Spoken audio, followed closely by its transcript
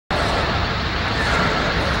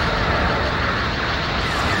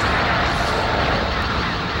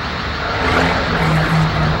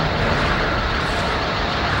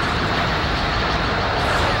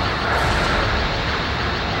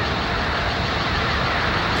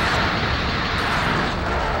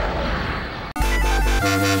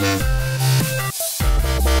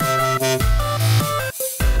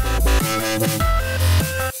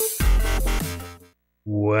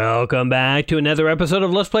Welcome back to another episode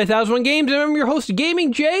of Let's Play 1001 Games. I'm your host,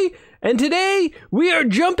 Gaming Jay, and today we are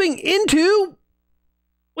jumping into...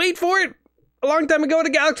 Wait for it! A long time ago in a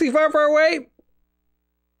galaxy far, far away.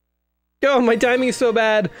 Oh, my timing is so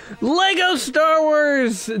bad. Lego Star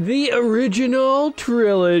Wars, the original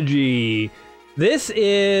trilogy. This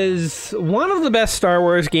is one of the best Star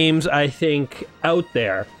Wars games, I think, out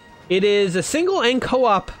there. It is a single and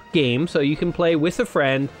co-op game, so you can play with a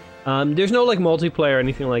friend. There's no like multiplayer or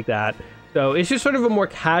anything like that. So it's just sort of a more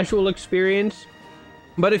casual experience.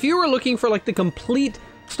 But if you were looking for like the complete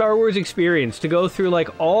Star Wars experience, to go through like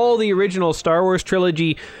all the original Star Wars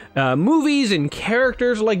trilogy movies and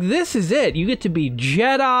characters, like this is it. You get to be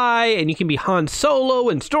Jedi, and you can be Han Solo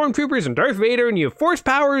and Stormtroopers and Darth Vader, and you have Force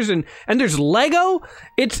powers, and there's Lego.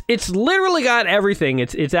 It's literally got everything.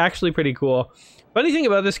 It's actually pretty cool. Funny thing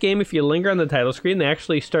about this game, if you linger on the title screen, they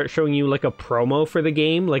actually start showing you like a promo for the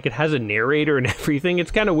game. Like it has a narrator and everything.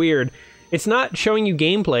 It's kind of weird. It's not showing you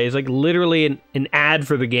gameplay. It's like literally an ad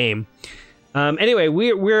for the game. Anyway,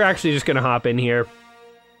 we're actually just going to hop in here.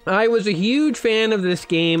 I was a huge fan of this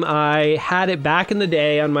game. I had it back in the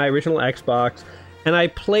day on my original Xbox, and I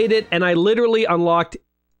played it, and I literally unlocked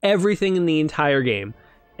everything in the entire game.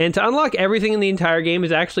 And to unlock everything in the entire game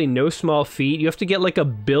is actually no small feat. You have to get like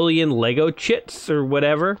 1 billion Lego chits or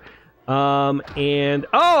whatever. And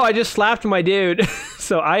oh, I just slapped my dude.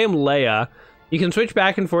 So I am Leia. You can switch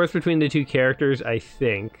back and forth between the two characters, I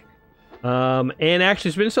think. And actually,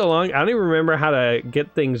 it's been so long, I don't even remember how to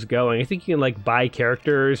get things going. I think you can like buy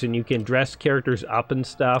characters and you can dress characters up and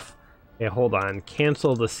stuff. Okay, hold on.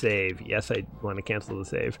 Cancel the save. Yes, I want to cancel the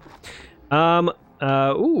save.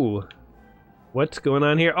 Ooh. What's going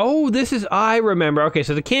on here? Oh, this is, I remember. Okay,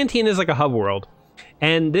 so the canteen is like a hub world.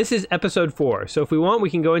 And this is episode 4. So if we want, we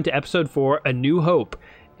can go into episode 4, A New Hope.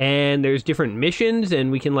 And there's different missions, and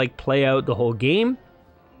we can like play out the whole game.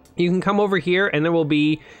 You can come over here, and there will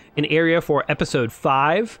be an area for episode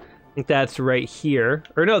 5. I think that's right here.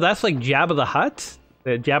 Or no, that's like Jabba the Hutt.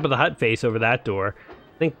 The Jabba the Hutt face over that door.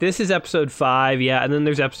 I think this is episode 5, yeah, and then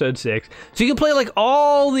there's episode 6. So you can play like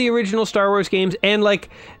all the original Star Wars games, and like...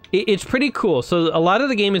 It's pretty cool. So a lot of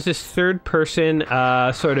the game is this third-person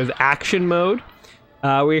sort of action mode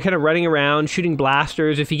where you're kind of running around, shooting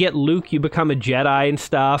blasters. If you get Luke, you become a Jedi and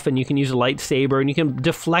stuff, and you can use a lightsaber, and you can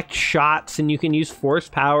deflect shots, and you can use Force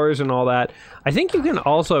powers and all that. I think you can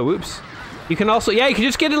also... Oops. You can also... Yeah, you can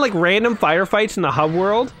just get in, like, random firefights in the hub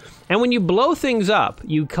world. And when you blow things up,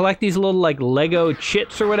 you collect these little, like, Lego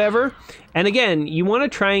chits or whatever. And again, you want to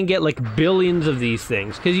try and get, like, billions of these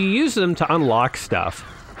things, because you use them to unlock stuff.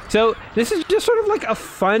 So this is just sort of like a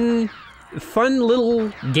fun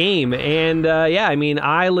little game, and yeah, I mean,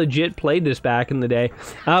 I legit played this back in the day.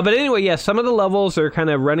 But anyway, yeah, some of the levels are kind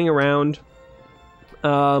of running around.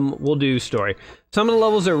 We'll do story. Some of the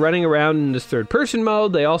levels are running around in this third-person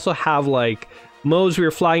mode. They also have like modes where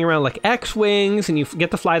you're flying around like X-wings, and you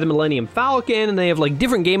get to fly the Millennium Falcon, and they have like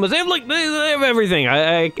different game modes. They have everything.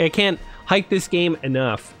 I can't hype this game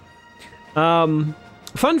enough.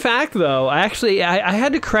 Fun fact, though, I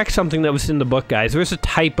had to correct something that was in the book, guys. There was a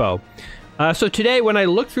typo. So today, when I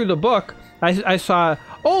looked through the book, I saw,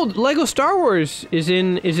 oh, Lego Star Wars is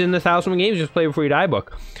in the 1001 Games Just Play Before You Die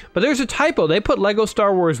book. But there's a typo. They put Lego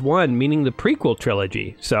Star Wars 1, meaning the prequel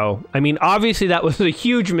trilogy. So, I mean, obviously that was a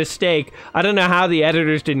huge mistake. I don't know how the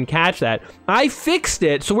editors didn't catch that. I fixed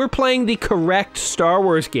it, so we're playing the correct Star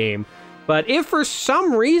Wars game. But if for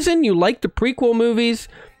some reason you like the prequel movies...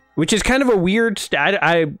 Which is kind of a weird stat.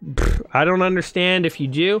 I don't understand if you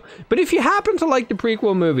do. But if you happen to like the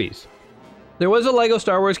prequel movies, there was a Lego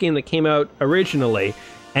Star Wars game that came out originally,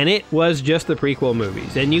 and it was just the prequel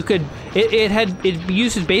movies. And you could, it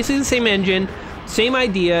uses basically the same engine, same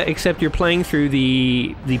idea, except you're playing through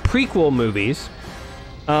the prequel movies.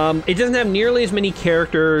 It doesn't have nearly as many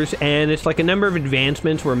characters, and it's like a number of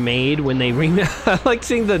advancements were made when they remade. I like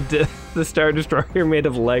seeing the Star Destroyer made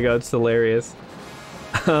of Lego. It's hilarious.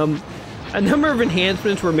 A number of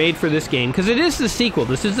enhancements were made for this game, because it is the sequel.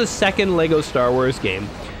 This is the second Lego Star Wars game.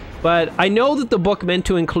 But I know that the book meant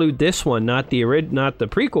to include this one, not the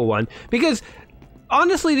prequel one, because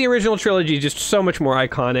honestly, the original trilogy is just so much more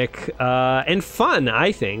iconic and fun,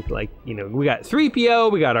 I think. Like, you know, we got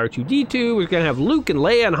 3PO, we got R2-D2, we're gonna have Luke and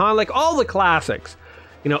Leia and Han, like all the classics.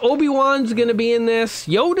 You know, Obi-Wan's gonna be in this,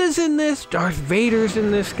 Yoda's in this, Darth Vader's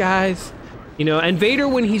in this, guys. You know, and Vader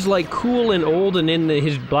when he's like cool and old and in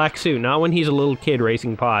his black suit, not when he's a little kid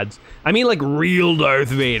racing pods. I mean like real Darth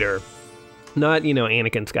Vader. Not, you know,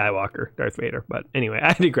 Anakin Skywalker, Darth Vader. But anyway,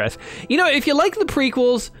 I digress. You know, if you like the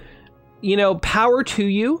prequels, you know, power to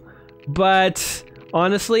you. But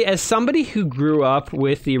honestly, as somebody who grew up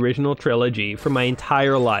with the original trilogy for my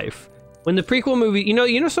entire life, when the prequel movie, you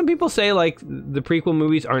know, some people say like the prequel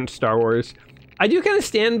movies aren't Star Wars. I do kind of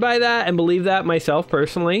stand by that and believe that myself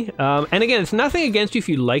personally. And again, it's nothing against you if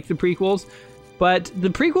you like the prequels, but the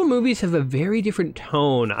prequel movies have a very different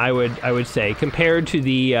tone, I would say, compared to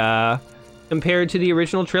the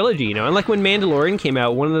original trilogy, you know. And like when Mandalorian came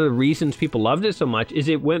out, one of the reasons people loved it so much is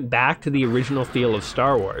it went back to the original feel of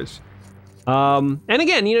Star Wars. And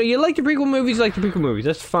again, you know, you like the prequel movies,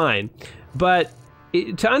 that's fine. But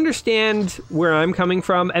to understand where I'm coming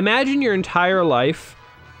from, imagine your entire life,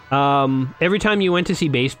 every time you went to see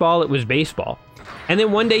baseball, it was baseball. And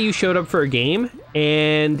then one day you showed up for a game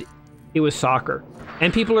and it was soccer.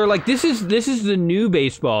 And people are like, this is the new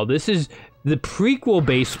baseball. This is the prequel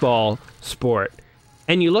baseball sport.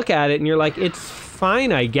 And you look at it and you're like, it's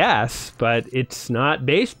fine, I guess, but it's not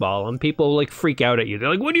baseball. And people like freak out at you. They're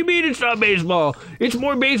like, what do you mean it's not baseball? It's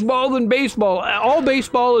more baseball than baseball. All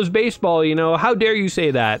baseball is baseball, you know? How dare you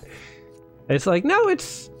say that? It's like, no,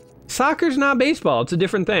 soccer's not baseball. It's a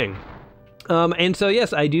different thing. And so,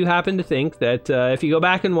 yes, I do happen to think that if you go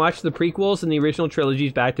back and watch the prequels and the original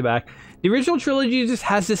trilogies back to back, the original trilogy just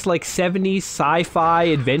has this like 70s sci-fi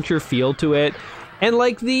adventure feel to it. And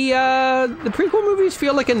like the prequel movies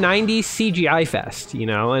feel like a 90s CGI fest, you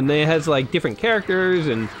know, and it has like different characters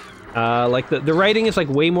and like the writing is like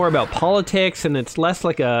way more about politics and it's less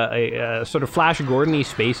like a sort of Flash Gordon-y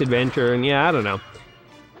space adventure. And yeah, I don't know.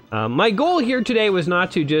 My goal here today was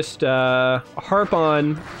not to just harp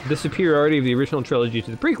on the superiority of the original trilogy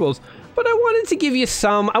to the prequels, but I wanted to give you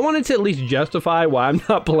I wanted to at least justify why I'm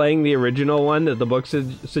not playing the original one that the book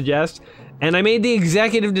suggests. And I made the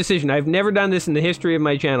executive decision. I've never done this in the history of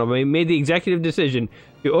my channel, but I made the executive decision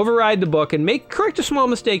to override the book and correct a small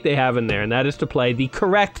mistake they have in there, and that is to play the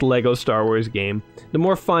correct LEGO Star Wars game. The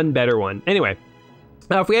more fun, better one. Anyway.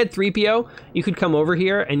 Now, if we had 3PO, you could come over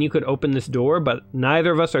here and you could open this door, but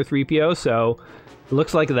neither of us are 3PO, so it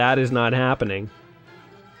looks like that is not happening.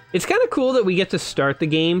 It's kind of cool that we get to start the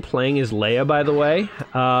game playing as Leia, by the way,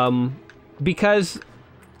 because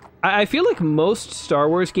I feel like most Star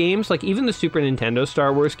Wars games, like even the Super Nintendo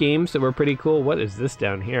Star Wars games that were pretty cool. What is this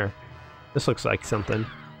down here? This looks like something.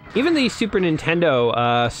 Even the Super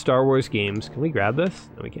Nintendo Star Wars games, can we grab this?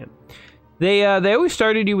 No, we can't. They always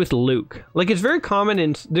started you with Luke. Like, it's very common,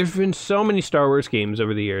 and there's been so many Star Wars games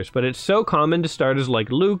over the years, but it's so common to start as, like,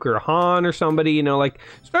 Luke or Han or somebody, you know, like,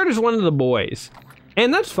 start as one of the boys.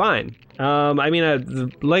 And that's fine. I mean,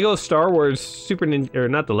 the LEGO Star Wars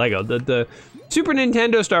the Super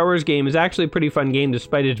Nintendo Star Wars game is actually a pretty fun game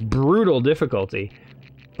despite its brutal difficulty.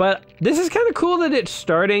 But this is kind of cool that it's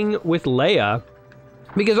starting with Leia,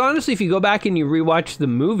 because honestly, if you go back and you rewatch the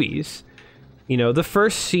movies, you know, the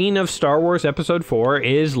first scene of Star Wars Episode 4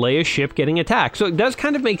 is Leia's ship getting attacked. So it does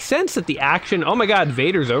kind of make sense that the action... Oh my god,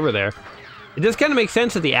 Vader's over there. It does kind of make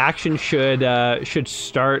sense that the action should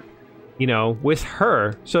start, you know, with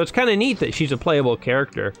her. So it's kind of neat that she's a playable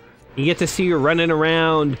character. You get to see her running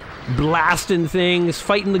around, blasting things,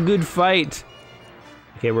 fighting the good fight.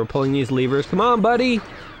 Okay, we're pulling these levers. Come on, buddy!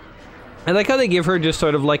 I like how they give her just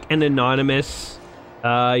sort of like an anonymous,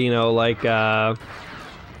 you know, like...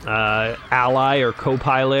 ally or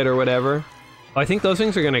co-pilot or whatever. Oh, I think those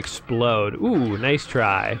things are gonna explode. Ooh, nice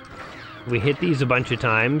try. If we hit these a bunch of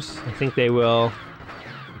times, I think they will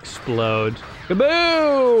explode.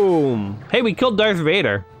 Kaboom! Hey, we killed Darth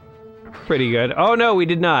Vader. Pretty good. Oh no, we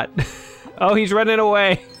did not. Oh, he's running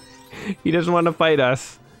away. He doesn't want to fight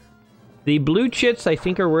us. The blue chits, I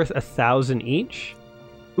think, are worth 1,000 each.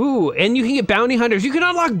 Ooh, and you can get bounty hunters. You can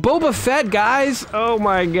unlock Boba Fett, guys! Oh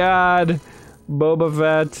my god. Boba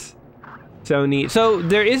Fett. So neat. So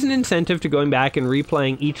there is an incentive to going back and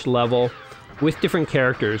replaying each level with different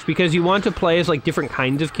characters, because you want to play as like different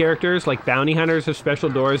kinds of characters. Like bounty hunters have special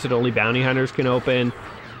doors that only bounty hunters can open.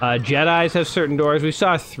 Jedis have certain doors. We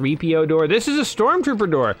saw a 3PO door. This is a stormtrooper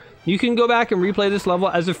door. You can go back and replay this level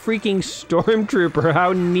as a freaking stormtrooper.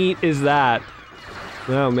 How neat is that?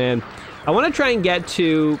 Oh man. I want to try and get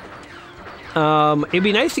to... it'd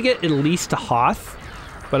be nice to get at least to Hoth,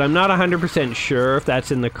 but I'm not 100% sure if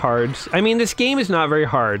that's in the cards. I mean, this game is not very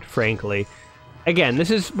hard, frankly. Again,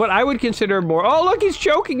 this is what I would consider more... Oh, look, he's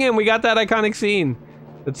choking him! We got that iconic scene.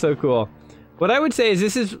 That's so cool. What I would say is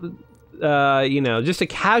this is, you know, just a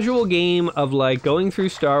casual game of, like, going through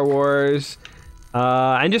Star Wars,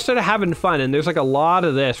 and just sort of having fun. And there's, like, a lot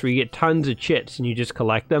of this where you get tons of chits and you just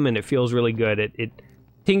collect them, and it feels really good. It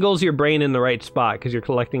tingles your brain in the right spot because you're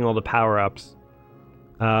collecting all the power-ups.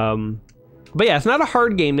 But yeah, it's not a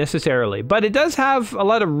hard game necessarily, but it does have a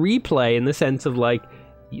lot of replay in the sense of, like,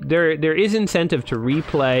 there is incentive to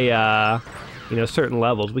replay you know, certain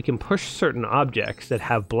levels, we can push certain objects that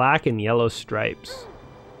have black and yellow stripes.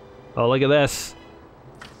 Oh, look at this.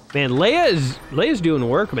 Man, Leia's doing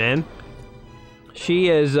work, man. She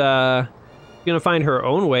is gonna find her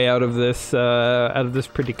own way out of this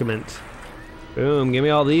predicament. Boom, give me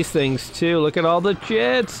all these things too. Look at all the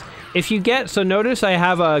chits. If you get, so notice I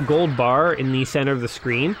have a gold bar in the center of the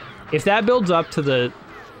screen. If that builds up to the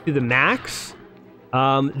max,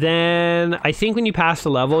 then I think when you pass the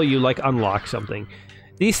level, you like unlock something.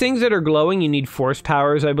 These things that are glowing, you need force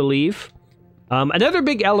powers, I believe. Another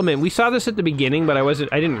big element, we saw this at the beginning, but I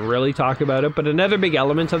didn't really talk about it, but another big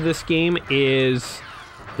element of this game is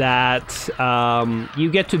that you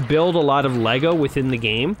get to build a lot of Lego within the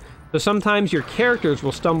game. So sometimes your characters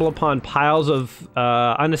will stumble upon piles of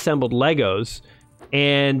unassembled Legos,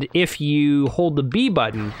 and if you hold the B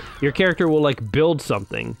button, your character will like build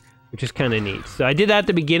something, which is kind of neat. So I did that at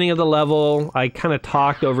the beginning of the level. I kind of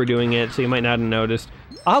talked over doing it, so you might not have noticed.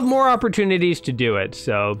 I'll have more opportunities to do it,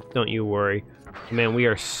 so don't you worry. Man, we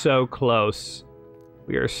are so close.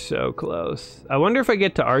 We are so close. I wonder if I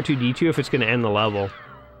get to R2-D2 if it's going to end the level.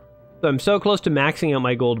 So I'm so close to maxing out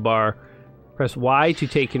my gold bar. Press Y to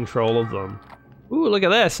take control of them. Ooh, look at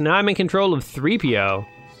this. Now I'm in control of 3PO.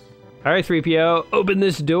 Alright, 3PO, open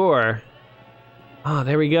this door. Ah,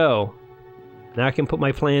 there we go. Now I can put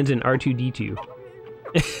my plans in R2-D2.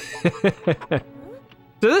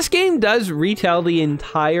 So this game does retell the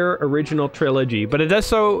entire original trilogy, but it does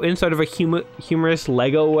so in sort of a humorous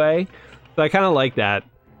Lego way. So I kind of like that.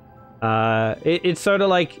 It's sort of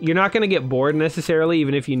like, you're not going to get bored necessarily,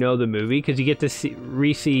 even if you know the movie, because you get to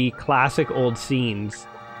re-see classic old scenes.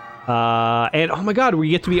 And oh my god, we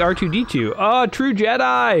get to be R2-D2. Oh, True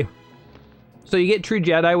Jedi! So you get True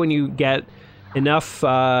Jedi when you get enough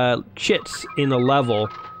chits in a level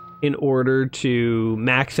in order to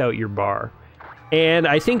max out your bar. And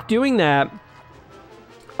I think doing that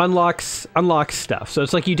unlocks stuff. So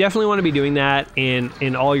it's like you definitely want to be doing that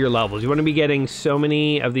in all your levels. You want to be getting so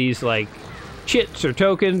many of these like chits or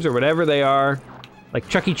tokens or whatever they are, like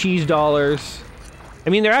Chuck E. Cheese dollars. I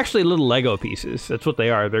mean, they're actually little Lego pieces. That's what they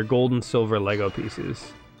are. They're gold and silver Lego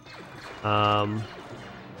pieces. Oh,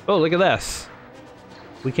 look at this.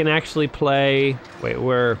 We can actually play... Wait,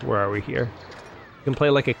 where are we here? We can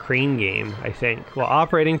play like a crane game, I think. While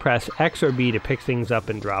operating, press X or B to pick things up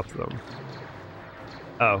and drop them.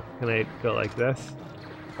 Oh, can I go like this?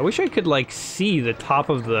 I wish I could like see the top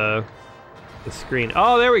of the screen.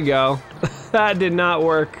 Oh, there we go. That did not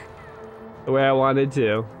work the way I wanted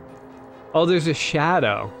to. Oh, there's a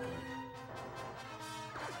shadow.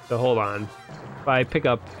 So hold on. If I pick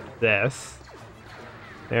up this,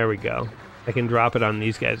 there we go. I can drop it on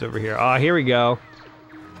these guys over here. Oh, here we go.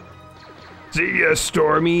 See ya,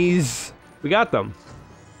 Stormies. We got them.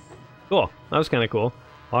 Cool. That was kind of cool.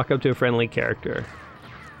 Walk up to a friendly character.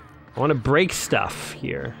 I want to break stuff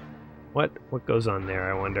here. What goes on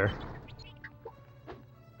there, I wonder?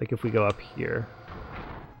 Like if we go up here.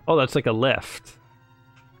 Oh, that's like a lift.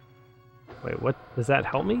 Wait, what? Does that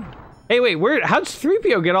help me? Hey, wait, how'd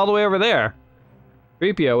 3PO get all the way over there?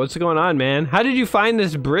 3PO, what's going on, man? How did you find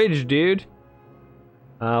this bridge, dude?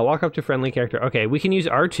 Walk up to friendly character. Okay, we can use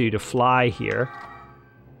R2 to fly here.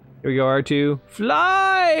 Here we go, R2.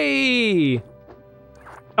 Fly!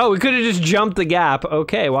 Oh, we could have just jumped the gap.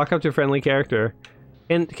 Okay, walk up to a friendly character.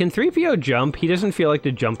 And can 3PO jump? He doesn't feel like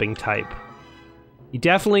the jumping type. He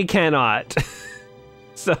definitely cannot.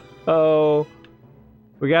 So,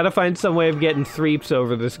 we gotta find some way of getting Threeps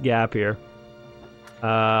over this gap here.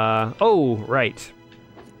 Oh, right.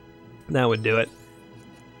 That would do it.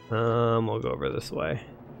 We'll go over this way.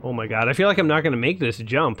 Oh my god, I feel like I'm not gonna make this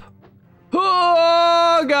jump.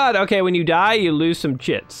 Oh god, okay, when you die, you lose some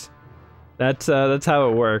chits. That's how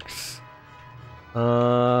it works.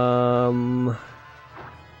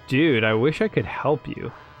 Dude, I wish I could help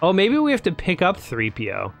you. Oh, maybe we have to pick up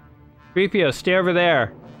 3PO. 3PO, stay over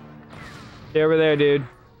there. Stay over there, dude.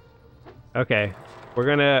 Okay, we're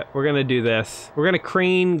gonna do this. We're gonna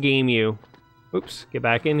crane game you. Oops, get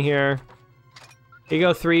back in here. Here you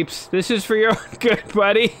go, Threeps. This is for your own good,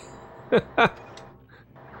 buddy. Oh,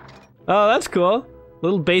 that's cool.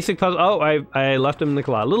 Little basic puzzle. Oh, I left him in the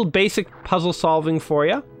claw. Little basic puzzle solving for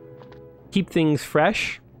you. Keep things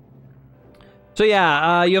fresh. So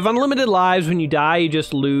yeah, you have unlimited lives. When you die, you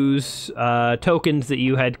just lose tokens that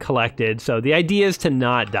you had collected. So the idea is to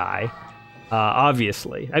not die,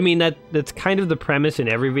 obviously. I mean, that's kind of the premise in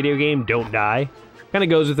every video game. Don't die. Kind of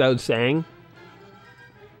goes without saying.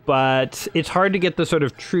 But it's hard to get the sort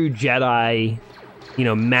of true Jedi, you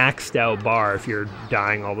know, maxed out bar if you're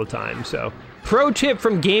dying all the time. So, pro tip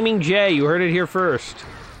from Gaming J, you heard it here first.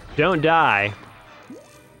 Don't die.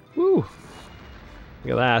 Woo.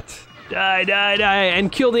 Look at that. Die, die, die,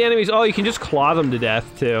 and kill the enemies. Oh, you can just claw them to death,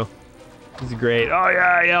 too. This is great. Oh,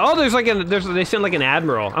 yeah, yeah. Oh, they sound like an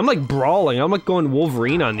admiral. I'm like brawling. I'm like going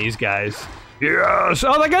Wolverine on these guys. Yes.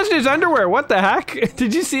 Oh, that guy's in his underwear. What the heck?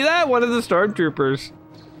 Did you see that? One of the stormtroopers.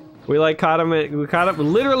 We like caught him.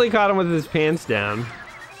 Literally caught him with his pants down.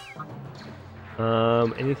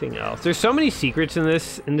 Anything else? There's so many secrets in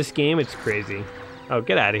this game. It's crazy. Oh,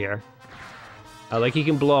 get out of here. Like you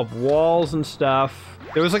can blow up walls and stuff.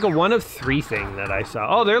 There was like a 1 of 3 thing that I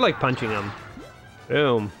saw. Oh, they're like punching them.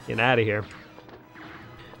 Boom. Get out of here.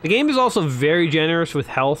 The game is also very generous with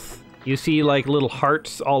health. You see like little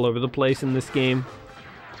hearts all over the place in this game.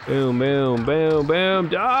 Boom, boom, boom, boom.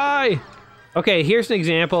 Die! Okay, here's an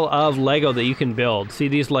example of Lego that you can build. See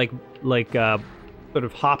these like sort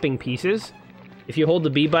of hopping pieces? If you hold the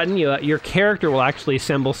B button, your character will actually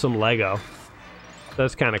assemble some Lego.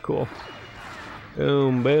 That's kind of cool.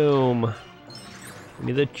 Boom, boom. Give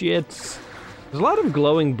me the chits. There's a lot of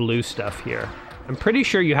glowing blue stuff here. I'm pretty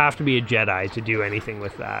sure you have to be a Jedi to do anything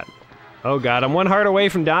with that. Oh god, I'm 1 heart away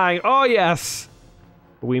from dying. Oh yes!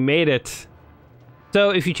 We made it. So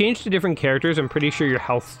if you change to different characters, I'm pretty sure your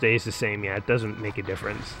health stays the same. Yeah, it doesn't make a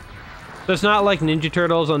difference. So it's not like Ninja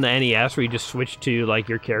Turtles on the NES where you just switch to like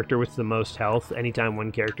your character with the most health anytime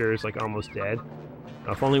one character is like almost dead.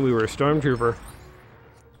 If only we were a stormtrooper.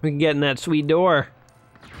 We can get in that sweet door.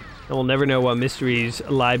 And we'll never know what mysteries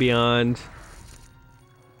lie beyond.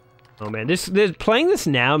 Oh man, playing this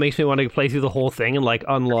now makes me want to play through the whole thing and like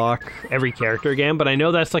unlock every character again, but I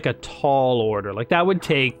know that's like a tall order. Like that would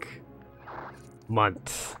take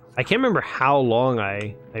months. I can't remember how long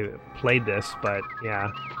I played this, but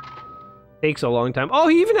yeah. Takes a long time. Oh,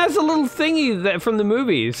 he even has a little thingy that from the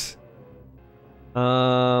movies.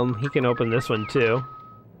 He can open this one too.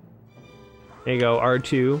 There you go,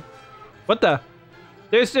 R2. What the?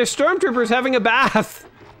 There's stormtroopers having a bath.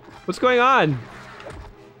 What's going on?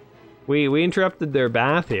 We interrupted their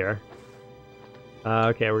bath here.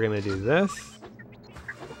 Okay, we're gonna do this.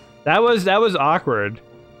 That was awkward.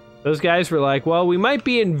 Those guys were like, well, we might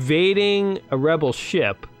be invading a rebel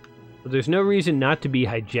ship, but there's no reason not to be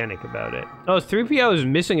hygienic about it. Oh, 3PO is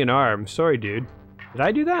missing an arm. Sorry, dude. Did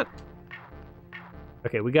I do that?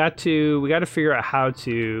 Okay, we got to figure out how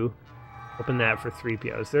to open that for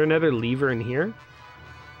 3PO. Is there another lever in here?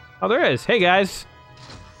 Oh, there is. Hey, guys.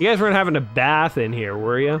 You guys weren't having a bath in here,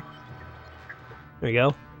 were you? There you go.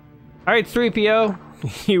 All right,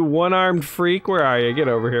 3PO. You one-armed freak. Where are you? Get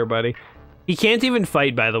over here, buddy. He can't even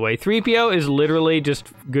fight, by the way. 3PO is literally just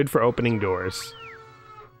good for opening doors.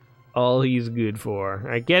 All he's good for. All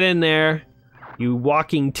right, get in there. You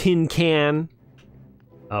walking tin can.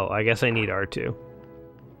 Oh, I guess I need R2.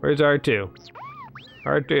 Where's R2?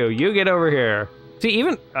 R2, you get over here. See,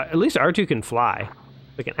 even, at least R2 can fly.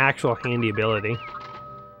 Like an actual handy ability.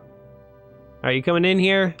 Are you coming in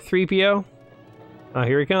here, 3PO? Oh,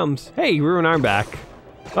 here he comes. Hey, you ruined our back.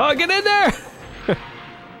 Oh, get in there!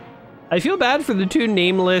 I feel bad for the 2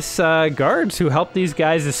 nameless guards who helped these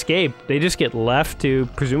guys escape. They just get left to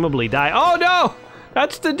presumably die. Oh no!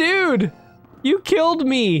 That's the dude! You killed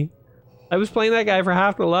me! I was playing that guy for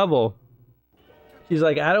half the level. She's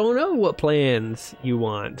like, I don't know what plans you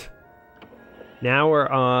want. Now we're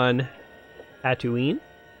on Tatooine.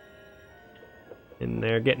 And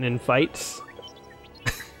they're getting in fights.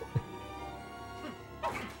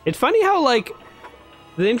 It's funny how, like,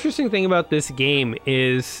 the interesting thing about this game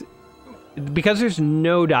is because there's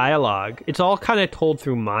no dialogue, it's all kind of told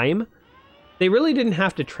through mime. They really didn't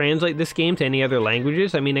have to translate this game to any other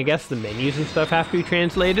languages. I mean, I guess the menus and stuff have to be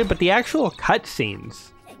translated, but the actual cutscenes,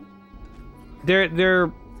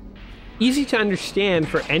 they're easy to understand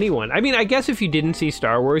for anyone. I mean, I guess if you didn't see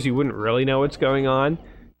Star Wars, you wouldn't really know what's going on.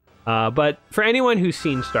 But for anyone who's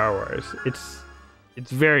seen Star Wars, it's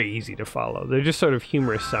very easy to follow. They're just sort of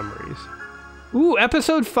humorous summaries. Ooh,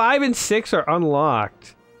 episode 5 and 6 are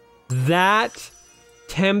unlocked. That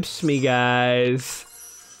tempts me, guys.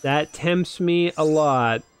 That tempts me a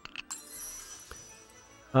lot.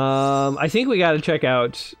 I think we gotta check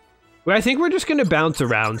out... I think we're just gonna bounce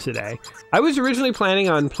around today. I was originally planning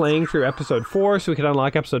on playing through episode 4 so we could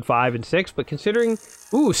unlock episode 5 and 6, but considering...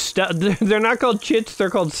 Ooh, they're not called chits, they're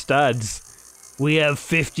called studs. We have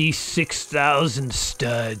 56,000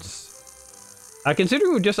 studs.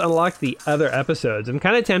 Considering we just unlocked the other episodes, I'm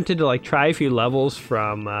kind of tempted to like try a few levels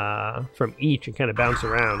from each and kind of bounce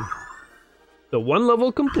around. So 1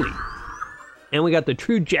 level complete. And we got the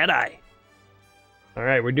true Jedi. All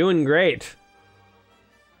right, we're doing great.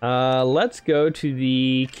 Let's go to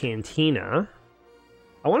the cantina.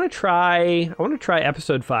 I want to try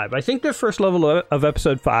episode 5. I think the first level of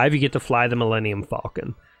episode 5, you get to fly the Millennium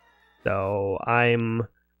Falcon. So I'm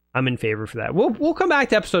in favor for that. We'll come back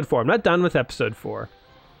to episode 4. I'm not done with episode 4,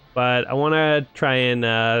 but I want to try and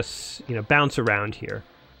bounce around here.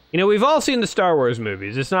 We've all seen the Star Wars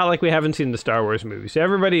movies. It's not like we haven't seen the Star Wars movies. So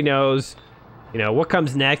everybody knows, what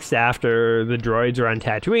comes next after the droids are on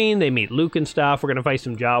Tatooine. They meet Luke and stuff. We're gonna fight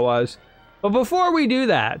some Jawas. But before we do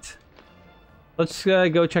that, let's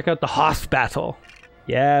go check out the Hoth battle.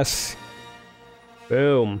 Yes.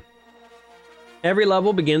 Boom. Every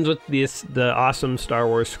level begins with the awesome Star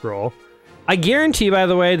Wars scroll. I guarantee, by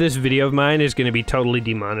the way, this video of mine is going to be totally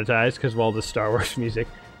demonetized because of all the Star Wars music.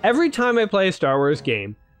 Every time I play a Star Wars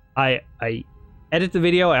game, I edit the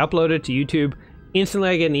video, I upload it to YouTube. Instantly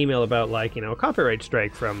I get an email about, like, a copyright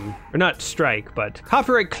strike from, or not strike, but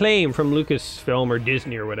copyright claim from Lucasfilm or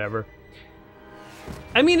Disney or whatever.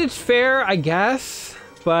 I mean, it's fair, I guess,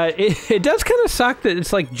 but it does kind of suck that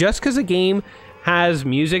it's like, just because a game has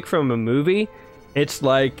music from a movie, it's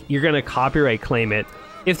like you're gonna copyright claim it.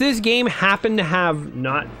 If this game happened to have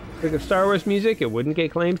not like Star Wars music, it wouldn't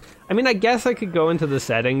get claimed. I mean, I guess I could go into the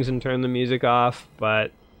settings and turn the music off,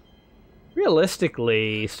 but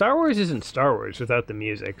realistically, Star Wars isn't Star Wars without the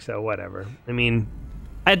music, so whatever. I mean,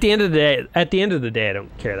 at the end of the day, I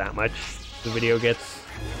don't care that much. The video gets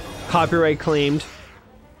copyright claimed.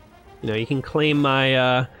 You can claim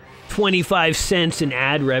my 25 cents in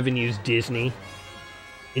ad revenues, Disney.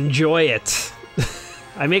 Enjoy it.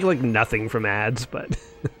 I make like nothing from ads, but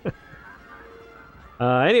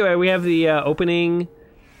anyway, we have the opening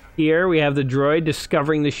here. We have the droid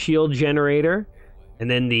discovering the shield generator,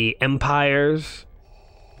 and then the Empires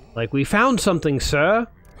like, "We found something, sir."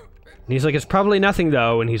 And he's like, "It's probably nothing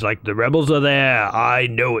though." And he's like, "The rebels are there. I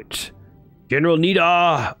know it. General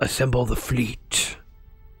Nida, assemble the fleet."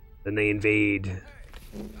 Then they invade.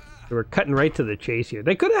 So we're cutting right to the chase here.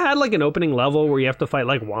 They could have had like an opening level where you have to fight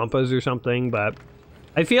like Wampas or something, but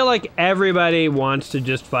I feel like everybody wants to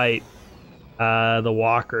just fight the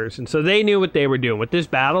walkers, and so they knew what they were doing. With this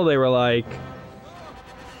battle, they were like,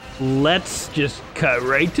 let's just cut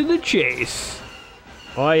right to the chase.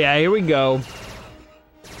 Oh yeah, here we go.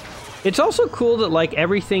 It's also cool that like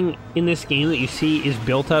everything in this game that you see is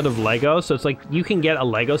built out of Lego, so it's like you can get a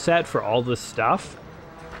Lego set for all this stuff.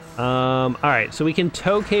 Alright, so we can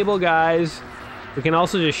tow cable guys. We can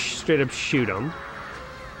also just straight up shoot them.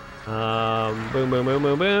 Boom, boom, boom,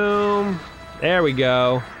 boom, boom. There we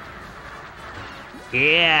go.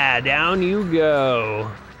 Yeah, down you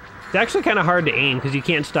go. It's actually kind of hard to aim because you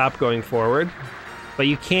can't stop going forward. But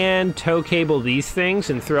you can tow cable these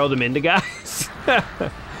things and throw them into guys.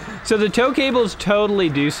 So the tow cables totally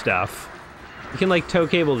do stuff. You can like tow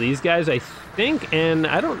cable these guys, I think, and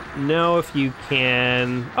I don't know if you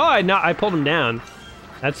can... Oh, I pulled them down.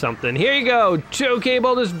 That's something. Here you go. Tow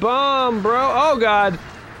cable this bomb, bro. Oh, God.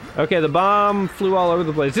 Okay, the bomb flew all over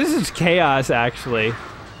the place. This is chaos, actually.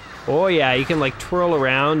 Oh, yeah, you can, like, twirl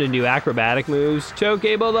around and do acrobatic moves. Tow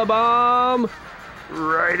cable the bomb.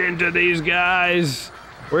 Right into these guys.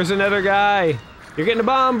 Where's another guy? You're getting a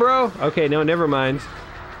bomb, bro. Okay, no, never mind.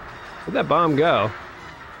 Where'd that bomb go?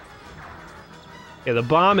 Yeah, the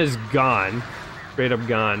bomb is gone. Straight up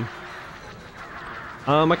gone.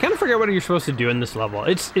 I kind of forget what you're supposed to do in this level.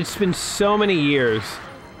 It's been so many years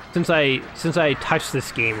since I touched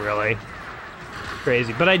this game, really.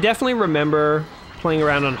 Crazy. But I definitely remember playing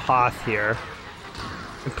around on Hoth here.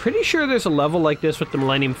 I'm pretty sure there's a level like this with the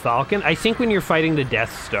Millennium Falcon. I think when you're fighting the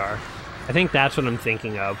Death Star. I think that's what I'm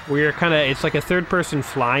thinking of. Where you're kind of, it's like a third-person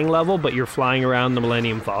flying level, but you're flying around the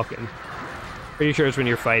Millennium Falcon. Pretty sure it's when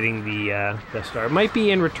you're fighting the Death Star. It might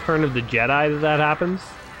be in Return of the Jedi that happens.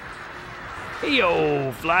 Hey,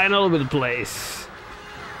 yo, flying all over the place.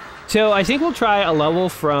 So I think we'll try a level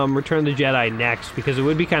from Return of the Jedi next, because it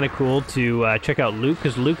would be kind of cool to check out Luke,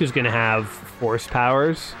 because Luke is going to have force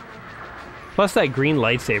powers. Plus that green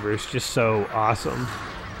lightsaber is just so awesome.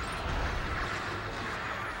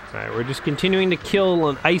 Alright, we're just continuing to kill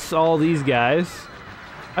and ice all these guys.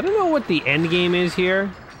 I don't know what the end game is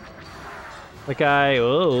here. Like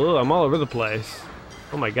I'm all over the place.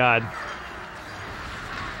 Oh my god.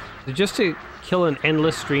 Just to kill an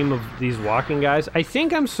endless stream of these walking guys. I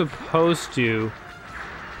think I'm supposed to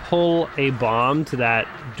pull a bomb to that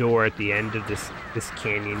door at the end of this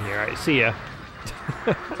canyon here. Alright, see ya.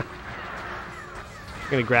 I'm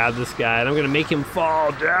gonna grab this guy and I'm gonna make him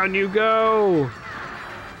fall. Down you go!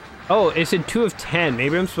 Oh, it said 2 of 10.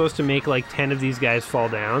 Maybe I'm supposed to make like 10 of these guys fall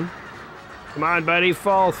down. Come on, buddy,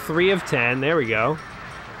 fall. 3 of 10. There we go.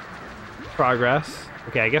 Progress.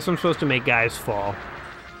 Okay, I guess I'm supposed to make guys fall.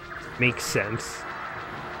 Makes sense.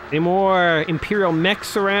 Any more Imperial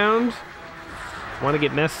mechs around? Want to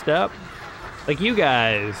get messed up? Like you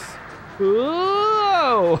guys.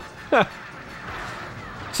 Whoa!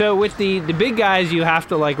 So with the big guys, you have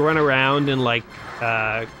to like run around and like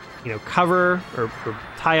cover or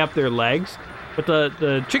tie up their legs. But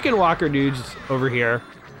the chicken walker dudes over here,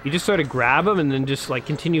 you just sort of grab them and then just like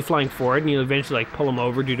continue flying forward, and you eventually like pull them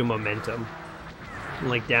over due to momentum. And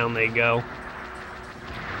like down they go.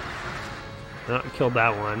 Oh, killed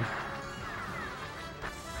that one.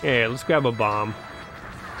 Yeah, let's grab a bomb.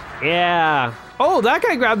 Yeah. Oh, that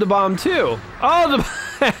guy grabbed the bomb too.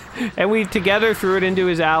 Oh, and we together threw it into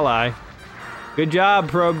his ally. Good job,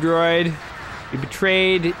 probe droid. You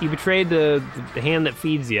betrayed the hand that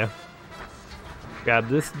feeds you. Grab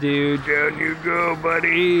this dude. Down you go,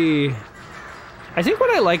 buddy. I think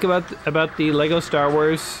what I like about the Lego Star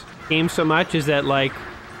Wars game so much is that like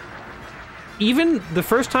even the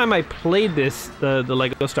first time I played the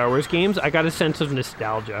Lego Star Wars games, I got a sense of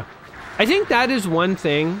nostalgia. I think that is one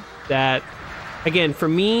thing that, again, for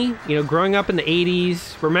me, growing up in the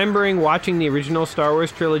 80s, remembering watching the original Star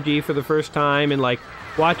Wars trilogy for the first time and like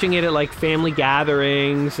watching it at like family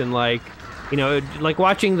gatherings and like, like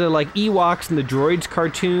watching the like Ewoks and the Droids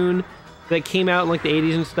cartoon that came out in like the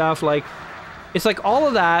 80s and stuff, like it's like all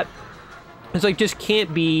of that is like just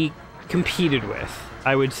can't be competed with,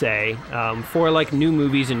 I would say, for like new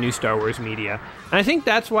movies and new Star Wars media. And I think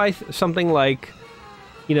that's why something like,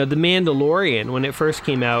 The Mandalorian, when it first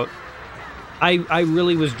came out, I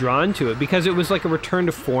really was drawn to it because it was like a return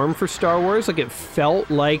to form for Star Wars. Like it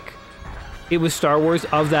felt like it was Star Wars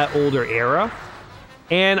of that older era.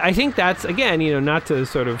 And I think that's, again, not to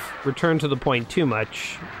sort of return to the point too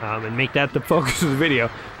much and make that the focus of the video,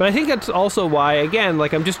 but I think that's also why, again,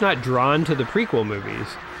 like I'm just not drawn to the prequel movies.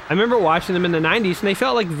 I remember watching them in the 90s, and they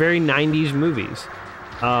felt like very 90s movies.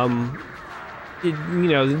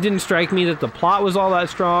 It didn't strike me that the plot was all that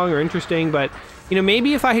strong or interesting, but,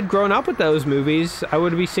 maybe if I had grown up with those movies, I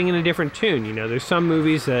would be singing a different tune. There's some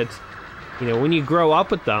movies that, when you grow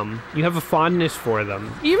up with them, you have a fondness for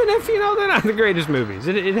them, even if, they're not the greatest movies.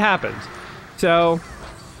 It happens. So,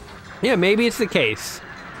 yeah, maybe it's the case.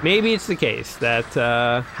 Maybe it's the case that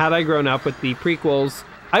had I grown up with the prequels,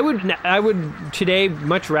 I would today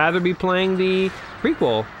much rather be playing the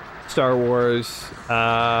prequel Star Wars,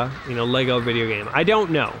 Lego video game. I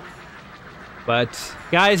don't know. But,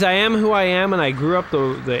 guys, I am who I am, and I grew up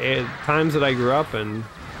the times that I grew up, and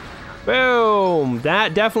boom!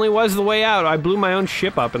 That definitely was the way out. I blew my own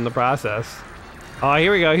ship up in the process. Oh,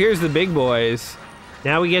 here we go. Here's the big boys.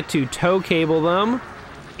 Now we get to tow cable them.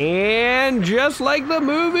 And just like the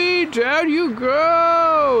movie, down you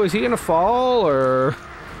go! Is he gonna fall, or...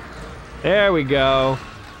 There we go.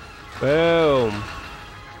 Boom.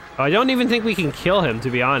 Oh, I don't even think we can kill him,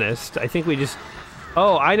 to be honest. I think we just...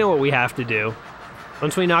 Oh, I know what we have to do.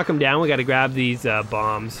 Once we knock him down, we gotta grab these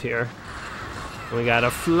bombs here. And we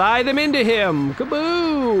gotta fly them into him.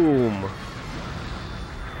 Kaboom!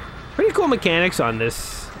 Pretty cool mechanics on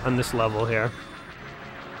this level here.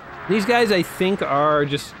 These guys, I think, are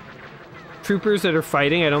just troopers that are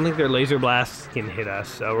fighting. I don't think their laser blasts can hit us,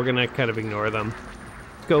 so we're gonna kind of ignore them.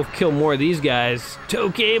 Let's go kill more of these guys. Tow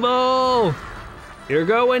cable! You're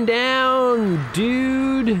going down,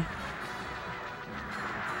 dude!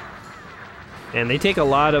 And they take a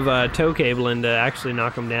lot of tow cabling to actually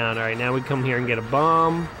knock them down. All right, now we come here and get a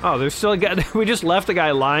bomb. Oh, there's still a guy. We just left a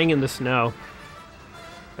guy lying in the snow.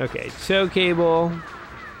 Okay, tow cable.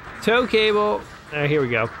 Tow cable. Here we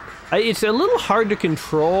go. It's a little hard to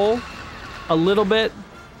control. A little bit.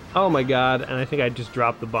 Oh my god, and I think I just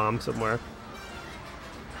dropped the bomb somewhere.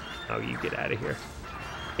 Oh, you get out of here.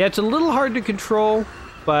 Yeah, it's a little hard to control,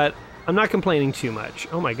 but I'm not complaining too much.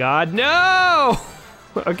 Oh my god, no!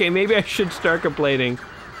 Okay, maybe I should start complaining,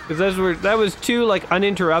 because that was two like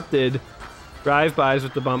uninterrupted drive-bys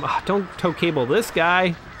with the bomb. Oh, don't tow cable this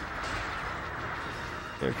guy.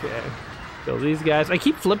 Okay, kill these guys. I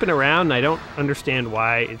keep flipping around, and I don't understand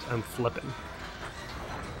why I'm flipping.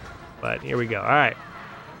 But here we go. All right,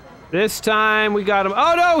 this time we got him.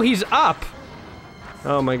 Oh no, he's up.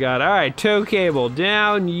 Oh my god. All right, tow cable,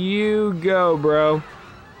 down you go, bro.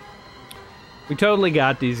 We totally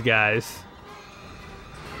got these guys.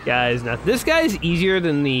 Guys, now this guy's easier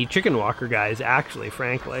than the chicken walker guys, actually,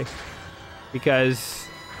 frankly. Because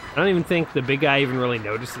I don't even think the big guy even really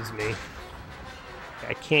notices me.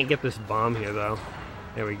 I can't get this bomb here, though.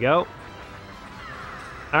 There we go.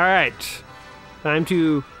 Alright. Time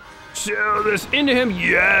to show this into him.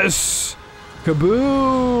 Yes!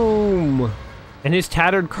 Kaboom! And his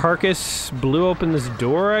tattered carcass blew open this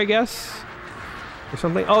door, I guess? Or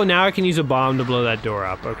something? Oh, now I can use a bomb to blow that door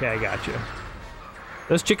up. Okay, I gotcha.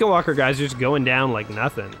 Those chicken walker guys are just going down like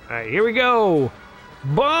nothing. All right, here we go.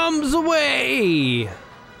 Bombs away.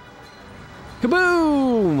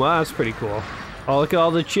 Kaboom! Wow, that's pretty cool. Oh, look at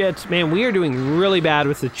all the chits. Man, we are doing really bad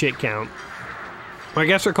with the chit count. I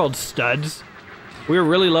guess they're called studs. We're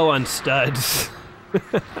really low on studs.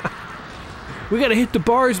 We gotta hit the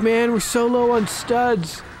bars, man. We're so low on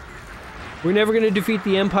studs. We're never gonna defeat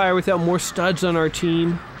the Empire without more studs on our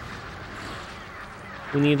team.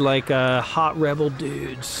 We need like hot rebel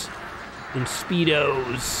dudes in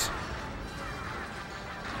speedos.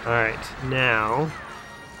 All right, now.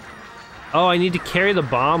 Oh, I need to carry the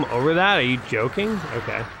bomb over that? Are you joking?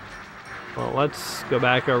 Okay. Well, let's go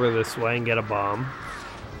back over this way and get a bomb.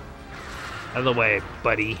 Out of the way,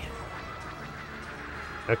 buddy.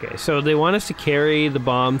 Okay, so they want us to carry the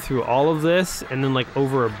bomb through all of this and then like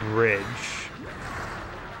over a bridge.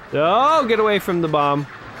 Oh, get away from the bomb.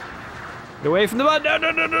 Get away from the bomb. No,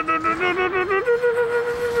 no, no, no, no, no, no, no, no, no,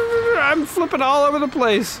 no. I'm flipping all over the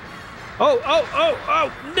place. Oh, oh, oh,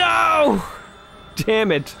 oh, no!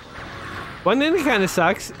 Damn it. One thing that kind of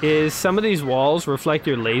sucks is some of these walls reflect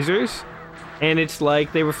your lasers, and it's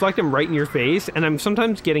like they reflect them right in your face, and I'm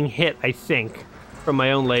sometimes getting hit, I think, from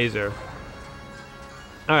my own laser.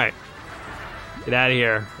 Alright. Get out of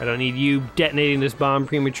here. I don't need you detonating this bomb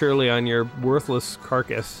prematurely on your worthless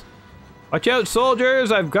carcass. Watch out,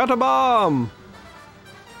 soldiers! I've got a bomb!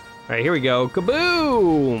 Alright, here we go.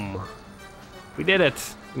 Kaboom! We did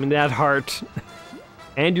it. I mean, that heart.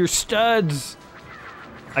 And your studs!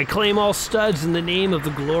 I claim all studs in the name of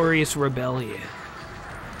the glorious rebellion.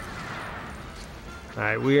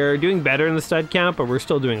 Alright, we are doing better in the stud count, but we're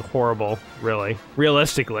still doing horrible, really.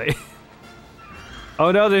 Realistically.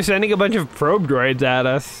 Oh no, they're sending a bunch of probe droids at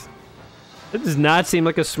us. That does not seem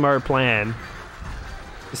like a smart plan.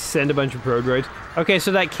 Just send a bunch of probe droids. Okay,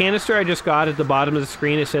 so that canister I just got at the bottom of the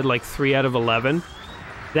screen, it said like 3 out of 11.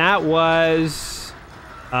 That was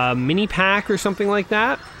a mini pack or something like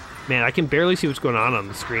that. Man, I can barely see what's going on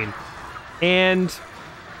the screen. And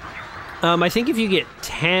I think if you get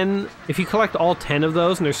 10, if you collect all 10 of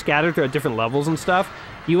those and they're scattered throughout different levels and stuff,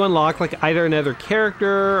 you unlock like either another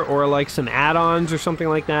character or like some add-ons or something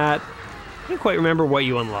like that. I can't quite remember what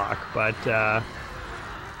you unlock, but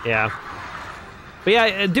yeah. But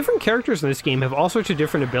yeah, different characters in this game have all sorts of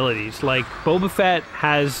different abilities. Like Boba Fett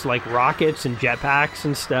has like rockets and jetpacks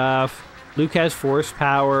and stuff. Luke has force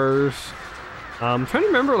powers. I'm trying to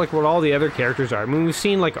remember like what all the other characters are. I mean, we've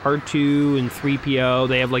seen like R2 and 3PO.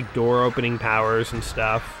 They have like door opening powers and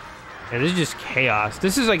stuff. And this is just chaos.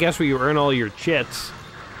 This is, I guess, where you earn all your chits.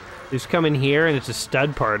 Just come in here and it's a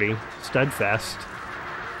stud party. Stud Fest.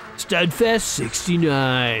 Stud Fest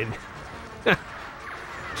 69.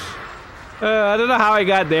 I don't know how I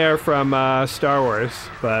got there from Star Wars,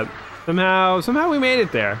 but somehow we made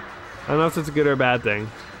it there. I don't know if that's a good or a bad thing.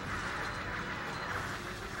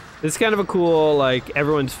 It's kind of a cool, like,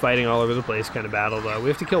 everyone's fighting all over the place kind of battle, though. We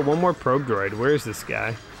have to kill one more probe droid. Where is this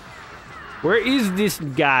guy? Where is this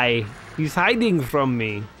guy? He's hiding from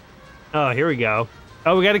me. Oh, here we go.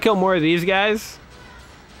 Oh, we gotta kill more of these guys?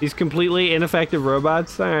 These completely ineffective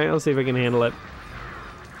robots? Alright, let's see if I can handle it.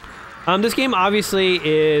 This game obviously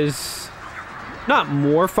is not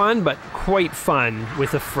more fun, but quite fun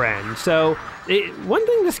with a friend. So, one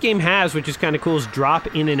thing this game has, which is kind of cool, is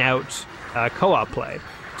drop in and out co-op play.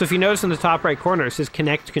 So if you notice in the top right corner, it says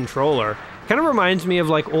Connect Controller. Kind of reminds me of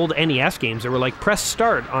like old NES games that were like press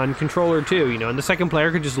start on controller 2, you know, and the second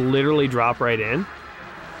player could just literally drop right in.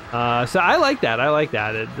 So I like that. I like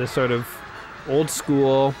that. The sort of old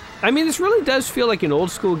school. I mean, this really does feel like an old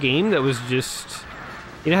school game that was just,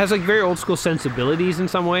 you know, has like very old school sensibilities in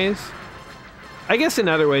some ways. I guess in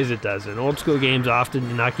other ways it doesn't. Old school games often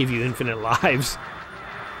do not give you infinite lives.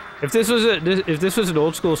 If this was an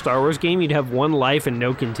old school Star Wars game, you'd have one life and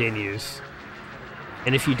no continues.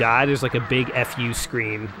 And if you die, there's like a big FU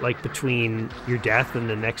screen, like between your death and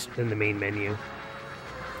the main menu.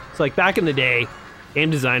 It's like back in the day,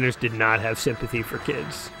 game designers did not have sympathy for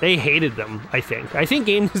kids. They hated them, I think. I think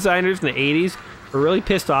game designers in the 80s were really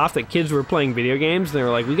pissed off that kids were playing video games, and they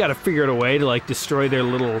were like, we gotta figure out a way to like destroy their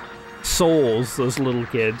little souls, those little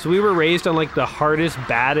kids. We were raised on like the hardest,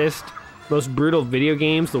 baddest, most brutal video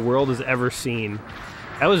games the world has ever seen.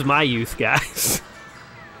 That was my youth, guys.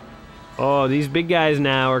 Oh, these big guys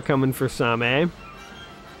now are coming for some, eh?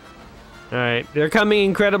 Alright, they're coming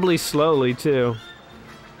incredibly slowly, too.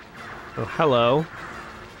 Oh, hello.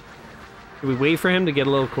 Do we wait for him to get a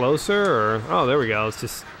little closer, or... Oh, there we go, let's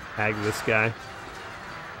just tag this guy.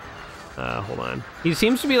 Hold on. He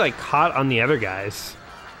seems to be, like, caught on the other guys.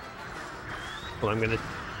 Well, I'm gonna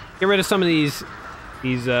get rid of some of these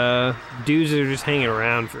dudes that are just hanging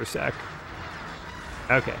around for a sec.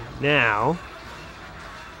 Okay, now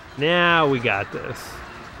we got this.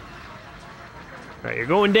 All right, you're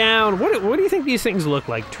going down. What do you think these things look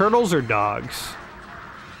like? Turtles or dogs?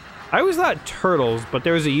 I always thought turtles, but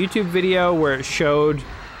there was a YouTube video where it showed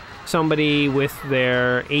somebody with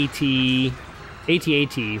their AT-AT,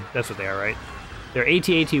 that's what they are, right? Their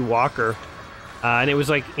AT-AT walker, and it was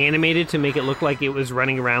like animated to make it look like it was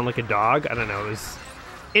running around like a dog. I don't know, it was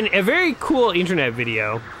in a very cool internet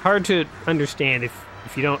video. Hard to understand if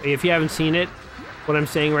you haven't seen it. What I'm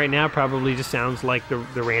saying right now probably just sounds like the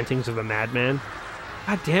rantings of a madman.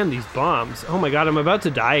 God damn these bombs. Oh my god, I'm about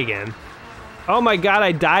to die again. Oh my god,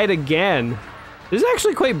 I died again. This is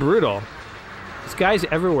actually quite brutal. This guy's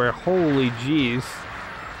everywhere, holy jeez.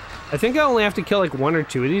 I think I only have to kill like 1 or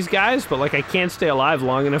 2 of these guys, but like I can't stay alive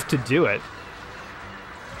long enough to do it.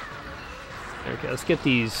 Okay, let's get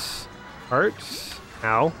these hearts.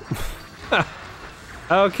 Ow.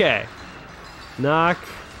 Okay. Knock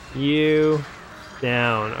you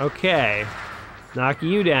down. Okay. Knock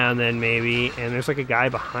you down then maybe. And there's like a guy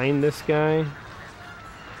behind this guy.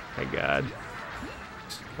 My god.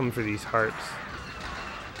 Just come for these hearts.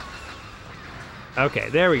 Okay,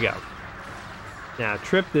 there we go. Now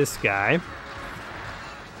trip this guy.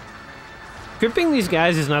 Tripping these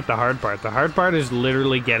guys is not the hard part. The hard part is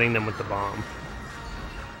literally getting them with the bomb.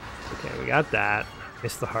 Okay, we got that.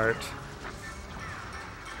 Missed the heart.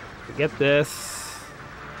 We get this.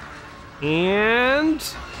 And...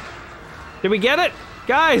 did we get it?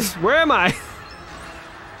 Guys, where am I?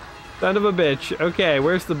 Son of a bitch. Okay,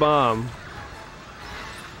 where's the bomb?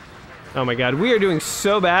 Oh my god, we are doing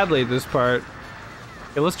so badly at this part.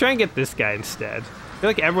 Okay, let's try and get this guy instead. I feel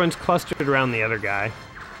like everyone's clustered around the other guy.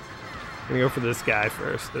 I'm gonna go for this guy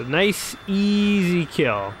first. A nice, easy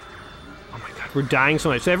kill. Oh my god, we're dying so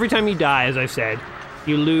much. So every time you die, as I said,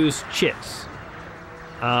 you lose chits.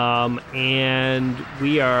 And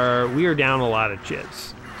we are down a lot of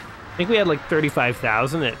chits. I think we had like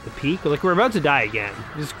 35,000 at the peak. Like, we're about to die again.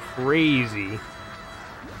 This is crazy.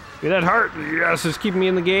 Get that heart. Yes, it's keeping me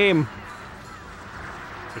in the game.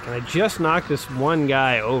 Okay, can I just knock this one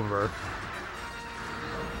guy over?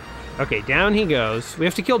 Okay, down he goes. We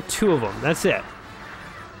have to kill 2 of them. That's it.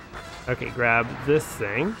 Okay, grab this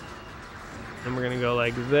thing. And we're gonna go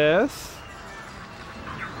like this.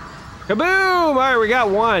 Kaboom! All right, we got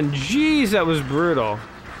 1. Jeez, that was brutal.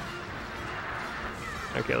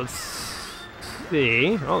 Okay, let's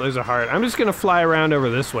see. Oh, there's a heart. I'm just gonna fly around over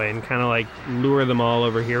this way and kind of like lure them all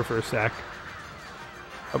over here for a sec.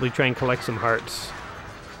 Probably try and collect some hearts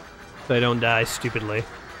so I don't die stupidly.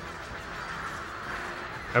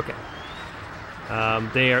 Okay.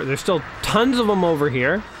 There's still tons of them over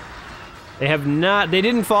here. They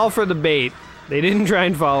didn't fall for the bait. They didn't try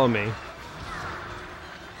and follow me.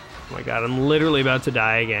 Oh my god, I'm literally about to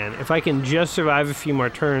die again. If I can just survive a few more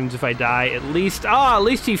turns, if I die, at least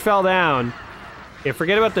he fell down. Okay,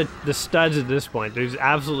 forget about the studs at this point. There's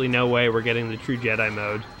absolutely no way we're getting the true Jedi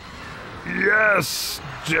mode. Yes!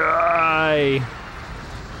 Die!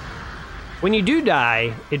 When you do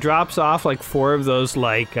die, it drops off like 4 of those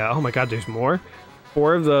like, oh my god, there's more?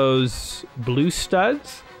 4 of those blue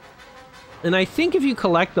studs. And I think if you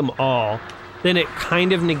collect them all, then it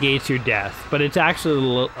kind of negates your death, but it's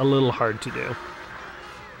actually a little hard to do.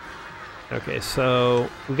 Okay, so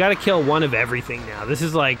we gotta kill 1 of everything now. This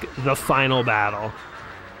is like the final battle.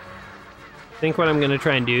 I think what I'm gonna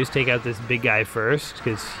try and do is take out this big guy first,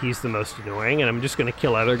 because he's the most annoying, and I'm just gonna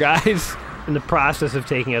kill other guys in the process of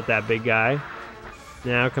taking out that big guy.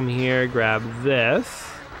 Now come here, grab this,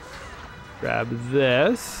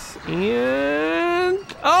 and...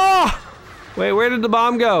 oh! Wait, where did the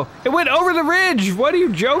bomb go? It went over the ridge! What, are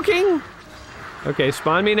you joking? Okay,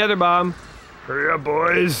 spawn me another bomb. Hurry up,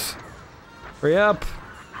 boys. Hurry up.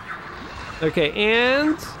 Okay,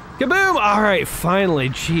 and... kaboom! Alright, finally.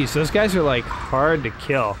 Jeez, those guys are like hard to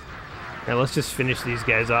kill. Alright, let's just finish these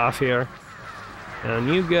guys off here. Down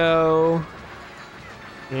you go.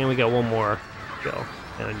 And we got 1 more kill.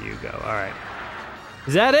 Down you go. Alright.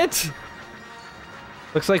 Is that it?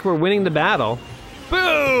 Looks like we're winning the battle.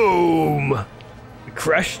 Boom! We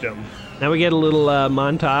crushed them. Now we get a little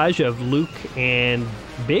montage of Luke and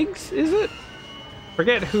Biggs, is it?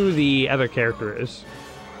 Forget who the other character is.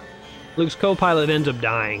 Luke's co-pilot ends up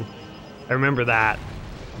dying. I remember that.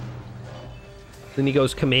 Then he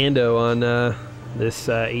goes commando on this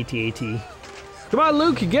AT-AT. Come on,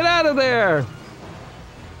 Luke, get out of there!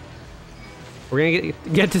 We're gonna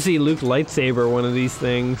get to see Luke lightsaber one of these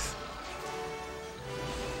things.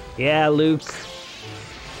 Yeah, Luke.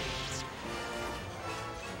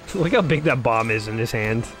 Look how big that bomb is in his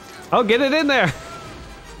hand. Oh, get it in there!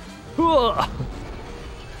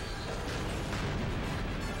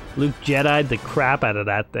 Luke Jedi'd the crap out of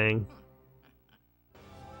that thing.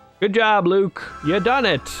 Good job, Luke. You done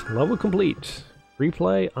it. Level complete.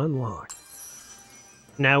 Replay unlocked.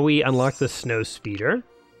 Now we unlock the snow speeder.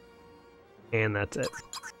 And that's it.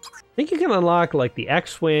 I think you can unlock like the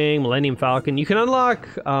X-Wing, Millennium Falcon. You can unlock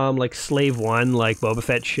like Slave One, like Boba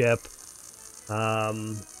Fett's ship.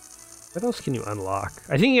 What else can you unlock?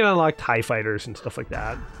 I think you can unlock TIE fighters and stuff like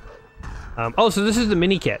that. Oh, so this is the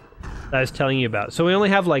mini kit that I was telling you about. So we only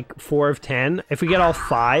have like 4 of 10. If we get all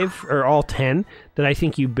 5 or all 10, then I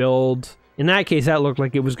think you build. In that case, that looked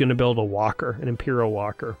like it was going to build a walker, an Imperial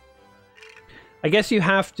walker. I guess you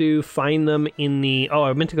have to find them in the. Oh,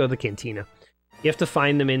 I meant to go to the cantina. You have to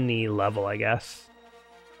find them in the level, I guess.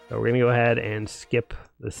 So we're gonna go ahead and skip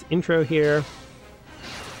this intro here.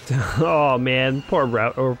 Oh man, poor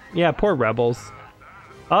rebels.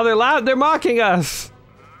 Oh, they're loud. They're mocking us.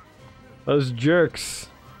 Those jerks.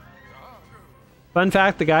 Fun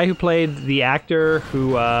fact: the guy who played the actor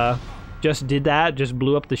who just did that, just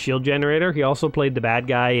blew up the shield generator. He also played the bad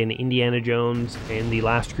guy in Indiana Jones and the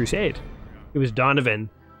Last Crusade. He was Donovan,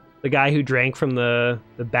 the guy who drank from the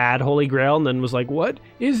bad Holy Grail and then was like, "What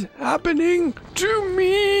is happening to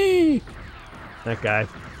me?" That guy.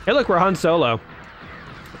 Hey, look, we're Han Solo.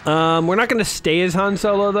 We're not going to stay as Han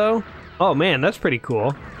Solo, though. Oh, man, that's pretty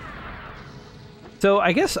cool. So,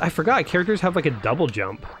 I guess, I forgot, characters have, like, a double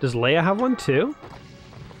jump. Does Leia have one, too?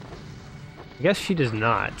 I guess she does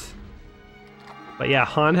not. But, yeah,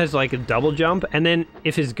 Han has, like, a double jump, and then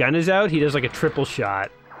if his gun is out, he does, like, a triple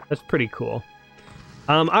shot. That's pretty cool.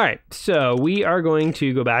 Alright, so we are going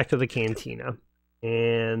to go back to the cantina,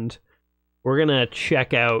 and we're going to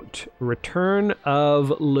check out Return of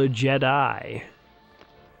the Jedi,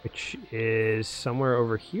 which is somewhere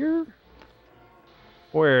over here?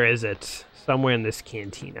 Where is it? Somewhere in this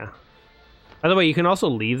cantina. By the way, you can also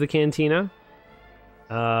leave the cantina.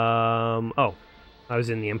 Oh, I was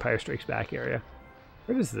in the Empire Strikes Back area.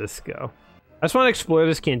 Where does this go? I just want to explore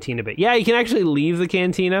this cantina a bit. Yeah, you can actually leave the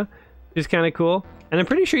cantina, which is kind of cool. And I'm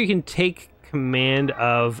pretty sure you can take command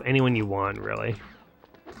of anyone you want, really.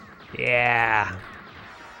 Yeah.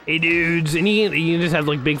 Hey, dudes. And you can just have,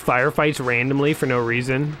 like, big firefights randomly for no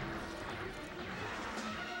reason.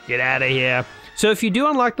 Get out of here. So if you do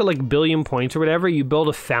unlock the, like, billion points or whatever, you build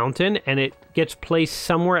a fountain, and it gets placed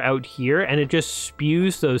somewhere out here, and it just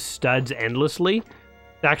spews those studs endlessly.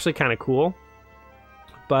 It's actually kind of cool.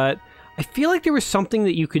 But I feel like there was something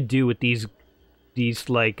that you could do with these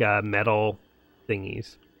like, metal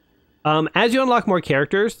thingies. As you unlock more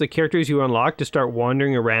characters, the characters you unlock to start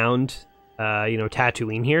wandering around, you know,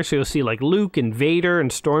 Tatooine here. So you'll see like Luke and Vader and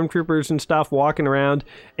stormtroopers and stuff walking around,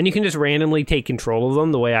 and you can just randomly take control of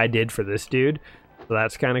them the way I did for this dude. So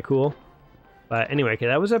that's kind of cool. But anyway, okay,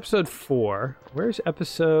 that was episode 4. Where's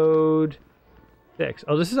episode 6?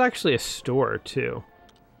 Oh, this is actually a store too.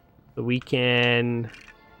 So we can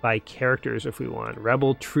buy characters if we want.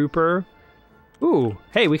 Rebel Trooper. Ooh,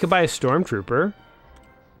 hey, we could buy a Stormtrooper.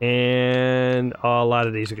 And a lot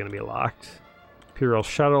of these are going to be locked. Imperial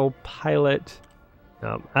Shuttle Pilot.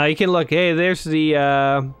 You can look, hey, there's the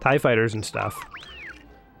TIE fighters and stuff.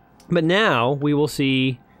 But now we will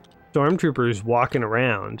see Stormtroopers walking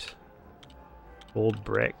around. Old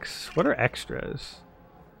bricks. What are extras?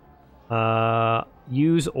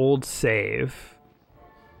 Use old save.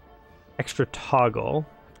 Extra toggle.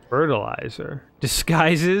 Fertilizer.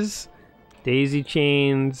 Disguises. Daisy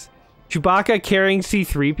chains. Chewbacca carrying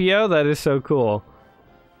C-3PO? That is so cool.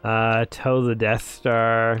 Tow the Death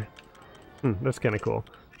Star. That's kind of cool.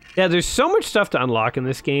 Yeah, there's so much stuff to unlock in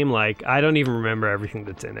this game, like, I don't even remember everything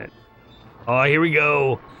that's in it. Oh, here we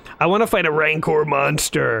go. I want to fight a Rancor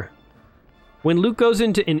monster. When Luke goes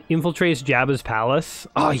into and infiltrates Jabba's palace.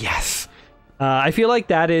 Oh, yes. I feel like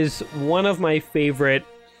that is one of my favorite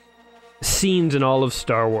scenes in all of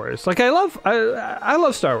Star Wars. Like, I love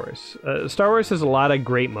Star Wars. Star Wars has a lot of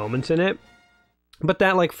great moments in it. But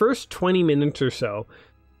that, like, first 20 minutes or so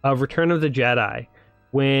of Return of the Jedi,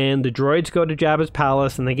 when the droids go to Jabba's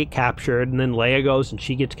palace and they get captured, and then Leia goes and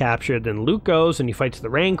she gets captured, then Luke goes and he fights the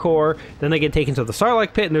Rancor, then they get taken to the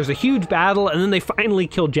Sarlacc pit and there's a huge battle, and then they finally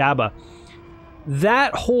kill Jabba.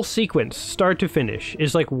 That whole sequence, start to finish,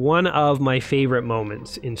 is like one of my favorite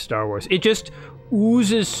moments in Star Wars. It just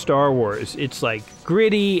oozes Star Wars. It's like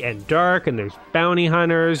gritty and dark, and there's bounty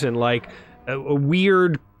hunters and like a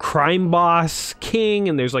weird crime boss king,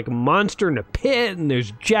 and there's like a monster in a pit, and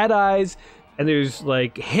there's Jedis, and there's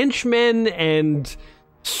like henchmen and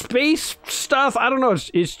space stuff. I don't know.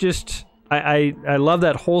 It's just I love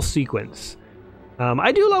that whole sequence.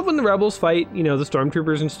 I do love when the rebels fight, you know, the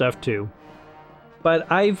stormtroopers and stuff too.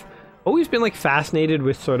 But I've always been like fascinated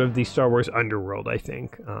with sort of the Star Wars underworld, I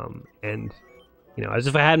think. And You know, as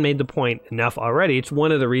if I hadn't made the point enough already, it's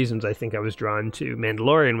one of the reasons I think I was drawn to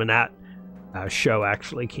Mandalorian when that show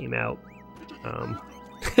actually came out.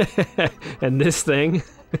 And this thing.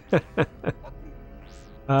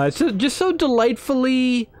 It's just so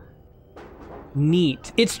delightfully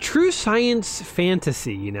neat. It's true science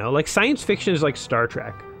fantasy, you know? Like, science fiction is like Star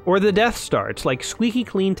Trek. Or the Death Star. It's like squeaky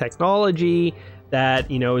clean technology that,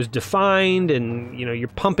 you know, is defined, and, you know, you're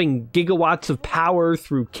pumping gigawatts of power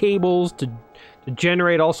through cables to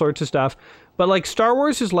generate all sorts of stuff. But, like, Star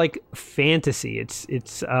Wars is like fantasy. It's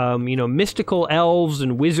you know, mystical elves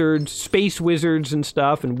and wizards, space wizards and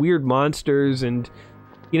stuff, and weird monsters, and,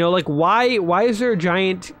 you know, like, why is there a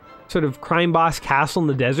giant sort of crime boss castle in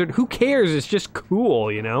the desert? Who cares? It's just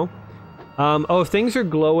cool, you know? Oh, things are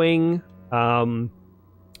glowing.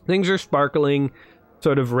 Things are sparkling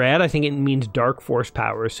sort of red. I think it means dark force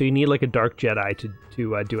power, so you need like a dark Jedi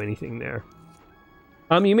to do anything there.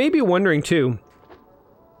 You may be wondering too,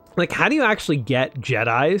 like, how do you actually get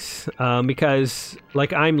Jedis? Because,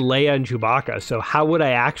 like, I'm Leia and Chewbacca, so how would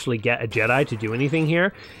I actually get a Jedi to do anything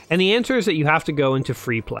here? And the answer is that you have to go into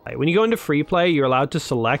free play. When you go into free play, you're allowed to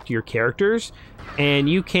select your characters, and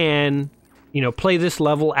you can, you know, play this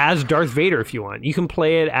level as Darth Vader if you want. You can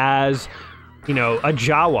play it as, you know, a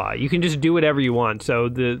Jawa. You can just do whatever you want. So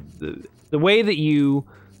the way that you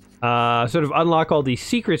sort of unlock all these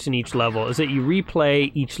secrets in each level is that you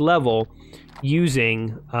replay each level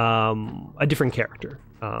using a different character,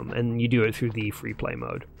 and you do it through the free play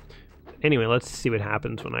mode. Anyway, let's see what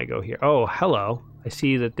happens when I go here. Oh, hello. I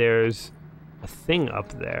see that there's a thing up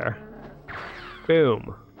there.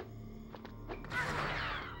 Boom.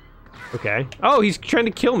 Okay. Oh, he's trying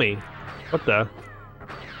to kill me. What the?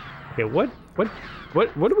 Okay, what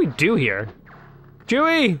do we do here?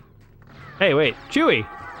 Chewie! Hey, wait, Chewie!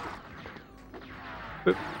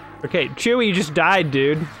 Okay, Chewie, you just died,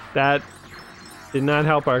 dude. That did not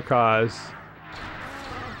help our cause.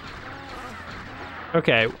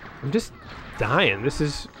 Okay, I'm just dying. This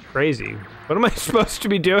is crazy. What am I supposed to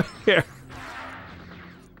be doing here?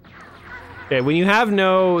 Okay, when you have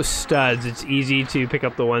no studs, it's easy to pick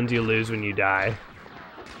up the ones you lose when you die.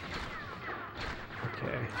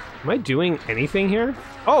 Okay. Am I doing anything here?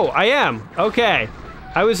 Oh, I am. Okay.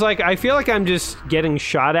 I was like, I feel like I'm just getting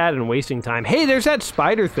shot at and wasting time. Hey, there's that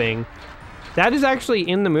spider thing. That is actually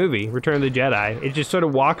in the movie, Return of the Jedi. It just sort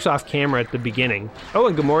of walks off camera at the beginning. Oh,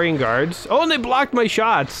 and Gamorrean guards. Oh, and they blocked my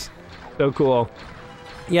shots. So cool.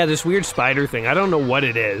 Yeah, this weird spider thing. I don't know what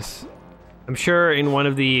it is. I'm sure in one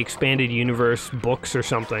of the expanded universe books or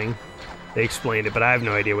something, they explained it, but I have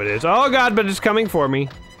no idea what it is. Oh god, but it's coming for me.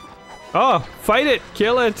 Oh, fight it,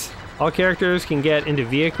 kill it. All characters can get into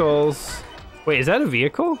vehicles. Wait, is that a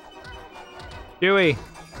vehicle? Chewie.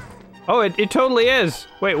 Oh, it totally is.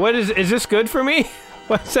 Wait, what is this good for me?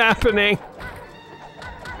 What's happening?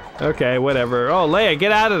 Okay, whatever. Oh, Leia,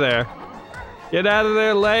 get out of there. Get out of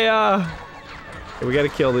there, Leia. Okay, we gotta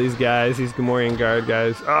kill these guys, these Gamorrean guard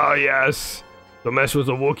guys. Oh, yes. Don't mess with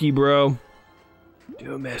a Wookiee, bro.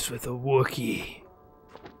 Don't mess with a Wookiee.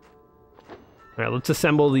 All right, let's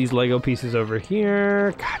assemble these Lego pieces over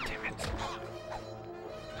here. God damn it.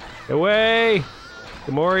 Get away,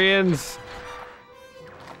 Gamorreans.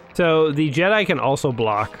 So the Jedi can also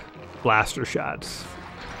block blaster shots.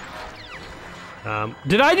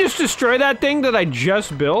 Did I just destroy that thing that I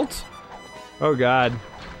just built? Oh god.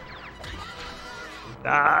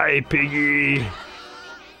 Die, piggy.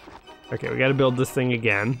 Okay, we gotta build this thing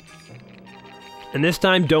again. And this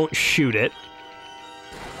time, don't shoot it.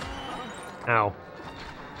 Ow.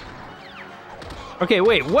 Okay,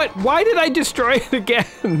 wait, what? Why did I destroy it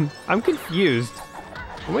again? I'm confused.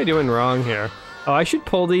 What am I doing wrong here? Oh, I should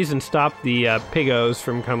pull these and stop the piggos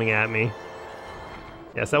from coming at me.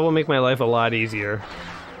 Yes, that will make my life a lot easier.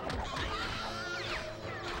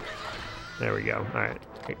 There we go. All right.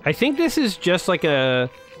 I think this is just like a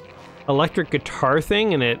electric guitar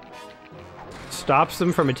thing, and it stops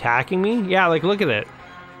them from attacking me. Yeah, like look at it.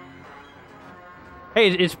 Hey,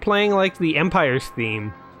 it's playing like the Empire's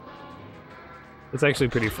theme. It's actually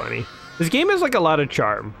pretty funny. This game has like a lot of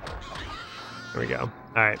charm. There we go. All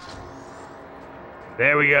right.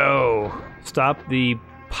 There we go. Stop the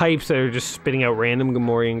pipes that are just spitting out random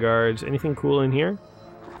Gamorrean guards. Anything cool in here?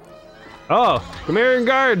 Oh, Gamorrean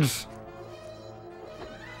guards.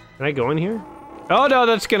 Can I go in here? Oh no,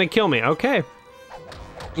 that's gonna kill me. Okay.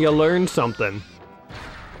 You learned something.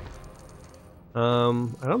 I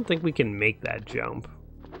don't think we can make that jump.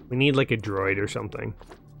 We need like a droid or something.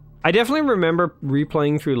 I definitely remember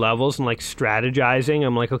replaying through levels and like strategizing.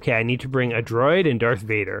 I'm like, okay, I need to bring a droid and Darth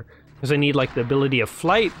Vader. Because I need like the ability of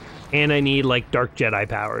flight and I need like dark Jedi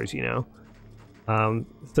powers, you know?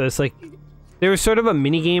 So it's like, there was sort of a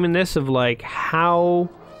mini game in this of like how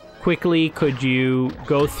quickly could you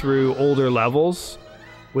go through older levels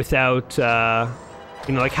without,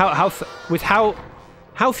 you know, like how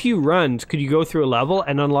few runs could you go through a level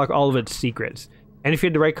and unlock all of its secrets? And if you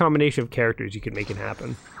had the right combination of characters, you could make it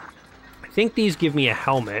happen. I think these give me a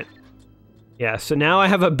helmet. Yeah, so now I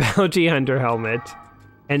have a bounty hunter helmet.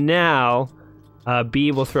 And now,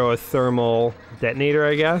 B will throw a thermal detonator,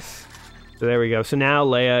 I guess. So there we go. So now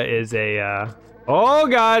Leia is a, oh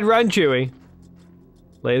god, run Chewie!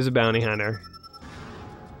 Leia's a bounty hunter.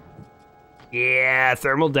 Yeah,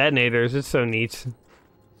 thermal detonators, it's so neat.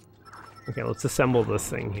 Okay, let's assemble this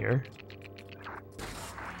thing here.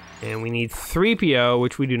 And we need 3PO,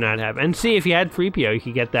 which we do not have. And see, if you had 3PO, you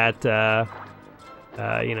could get that,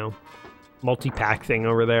 you know, multi-pack thing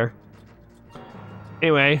over there.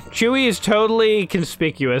 Anyway, Chewie is totally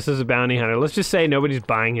conspicuous as a bounty hunter. Let's just say nobody's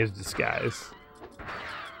buying his disguise.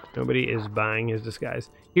 Nobody is buying his disguise.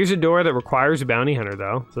 Here's a door that requires a bounty hunter,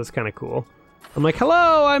 though, so that's kind of cool. I'm like,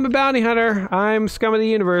 hello, I'm a bounty hunter. I'm scum of the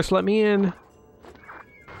universe. Let me in.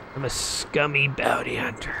 I'm a scummy bounty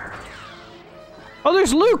hunter. Oh,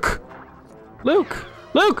 there's Luke! Luke!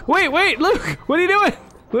 Luke! Wait, Luke! What are you doing?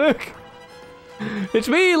 Luke! It's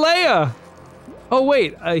me, Leia! Oh,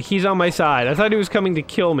 wait, he's on my side. I thought he was coming to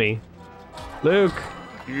kill me. Luke!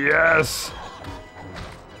 Yes!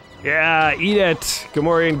 Yeah, eat it,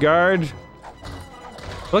 Gamorrean guard.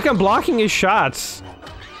 Look, I'm blocking his shots.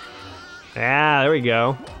 Yeah, there we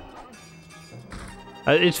go.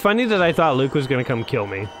 It's funny that I thought Luke was gonna come kill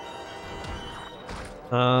me.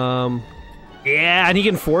 Yeah, and he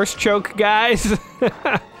can force choke guys.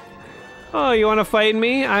 Oh, you wanna fight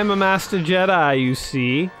me? I'm a Master Jedi, you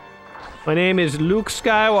see. My name is Luke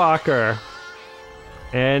Skywalker.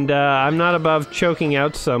 And I'm not above choking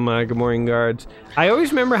out some Gamorrean guards. I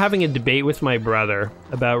always remember having a debate with my brother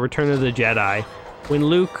about Return of the Jedi when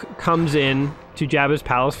Luke comes in to Jabba's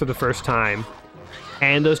palace for the first time.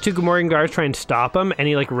 And those two Gamorrean guards try and stop him, and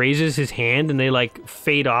he like raises his hand and they like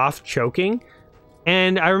fade off choking.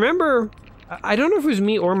 And I remember, I don't know if it was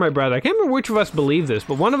me or my brother, I can't remember which of us believed this,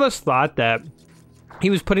 but one of us thought that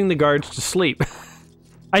he was putting the guards to sleep.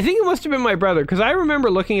 I think it must have been my brother, because I remember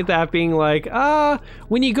looking at that being like,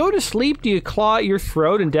 when you go to sleep, do you claw at your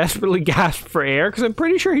throat and desperately gasp for air? Because I'm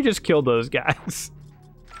pretty sure he just killed those guys.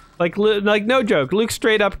 like, no joke, Luke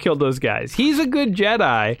straight up killed those guys. He's a good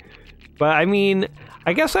Jedi, but I mean,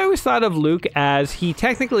 I guess I always thought of Luke as he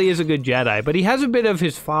technically is a good Jedi, but he has a bit of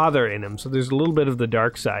his father in him, so there's a little bit of the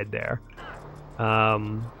dark side there.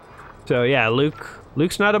 So yeah,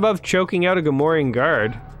 Luke's not above choking out a Gamorrean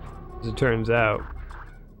guard, as it turns out.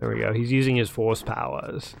 There we go, he's using his force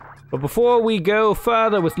powers. But before we go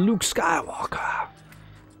further with Luke Skywalker,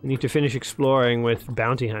 we need to finish exploring with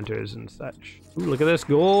bounty hunters and such. Ooh, look at this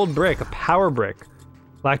gold brick, a power brick.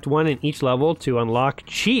 Collect one in each level to unlock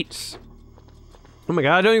cheats. Oh my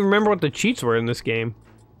god, I don't even remember what the cheats were in this game.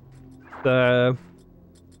 Kind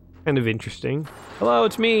of interesting. Hello,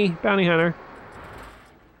 it's me, bounty hunter.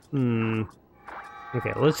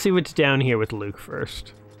 Okay, let's see what's down here with Luke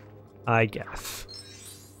first, I guess.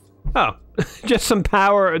 Oh, just some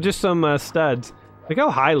power, just some studs. Look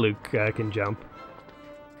how high Luke can jump.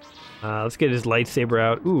 Let's get his lightsaber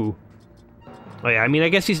out. Ooh. Oh yeah, I mean, I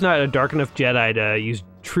guess he's not a dark enough Jedi to use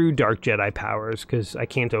true dark Jedi powers, because I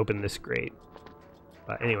can't open this grate.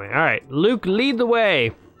 But anyway, alright, Luke, lead the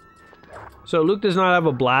way! So Luke does not have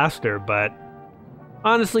a blaster, but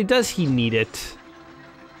honestly, does he need it?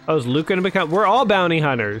 Oh, is Luke gonna become... We're all bounty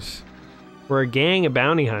hunters. We're a gang of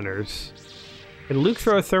bounty hunters. Can Luke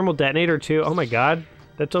throw a thermal detonator too? Oh my god,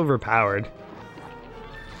 that's overpowered.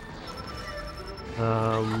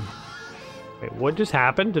 Wait, what just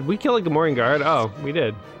happened? Did we kill a Gamorrean guard? Oh, we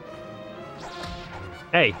did.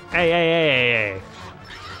 Hey.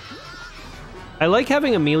 I like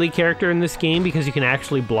having a melee character in this game because you can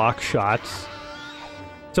actually block shots.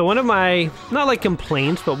 So one of my, not like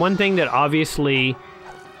complaints, but one thing that obviously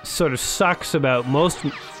sort of sucks about most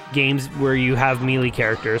games where you have melee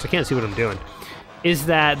characters, I can't see what I'm doing, is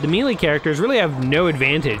that the melee characters really have no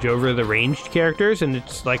advantage over the ranged characters, and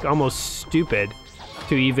it's like almost stupid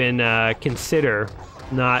to even consider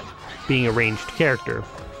not being a ranged character.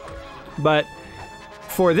 But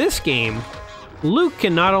for this game, Luke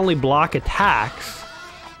can not only block attacks,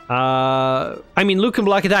 I mean, Luke can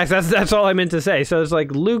block attacks, that's all I meant to say. So it's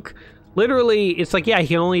like Luke, literally, it's like, yeah, he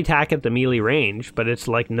can only attack at the melee range, but it's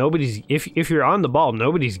like nobody's, if you're on the ball,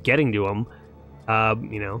 nobody's getting to him,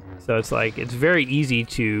 you know? So it's like, it's very easy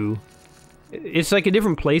to, it's like a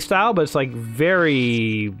different playstyle, but it's like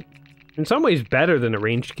very, in some ways better than a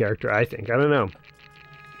ranged character, I think. I don't know.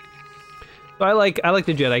 So I like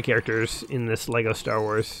the Jedi characters in this Lego Star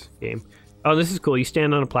Wars game. Oh, this is cool. You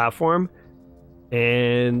stand on a platform,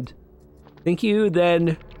 and I think you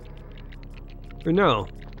then... Or no.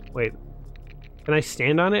 Wait. Can I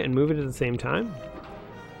stand on it and move it at the same time?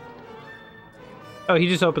 Oh, he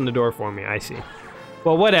just opened the door for me. I see.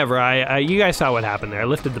 Well, whatever. You guys saw what happened there. I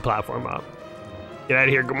lifted the platform up. Get out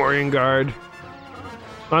of here, Gamorrean guard.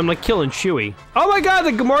 I'm like killing Chewie. Oh my god,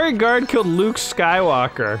 the Gamorrean guard killed Luke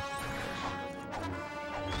Skywalker.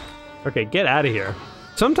 Okay, get out of here.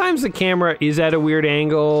 Sometimes the camera is at a weird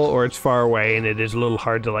angle or it's far away and it is a little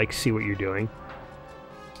hard to like see what you're doing.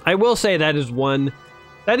 I will say that is one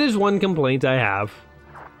complaint I have.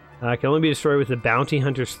 Can only be destroyed with the bounty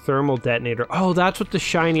hunter's thermal detonator. Oh, that's what the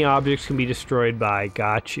shiny objects can be destroyed by.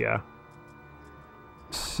 Gotcha.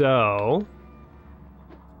 So,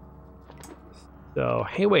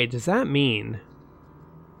 hey, wait, does that mean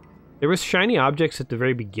there was shiny objects at the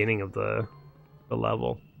very beginning of the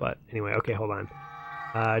level? But anyway, okay, hold on.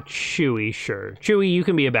 Chewie, sure. Chewie, you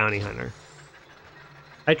can be a bounty hunter.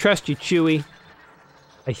 I trust you, Chewie.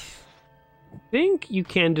 I think you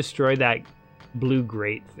can destroy that blue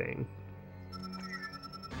grate thing.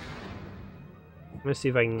 I'm gonna see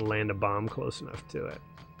if I can land a bomb close enough to it.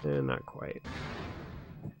 Not quite.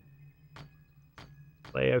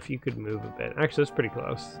 Leia, if you could move a bit. Actually, that's pretty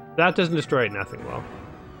close. That doesn't destroy it, nothing will.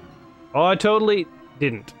 Oh, I totally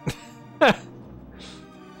didn't.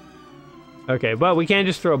 Okay, but we can't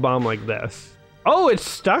just throw a bomb like this. Oh, it's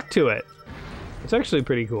stuck to it. It's actually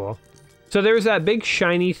pretty cool. So there was that big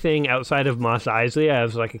shiny thing outside of Mos Eisley. I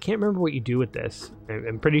was like, I can't remember what you do with this.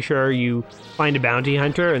 I'm pretty sure you find a bounty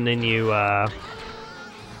hunter and then you,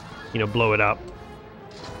 you know, blow it up.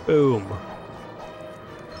 Boom.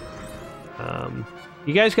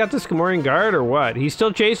 You guys got this Gamorrean guard or what? He's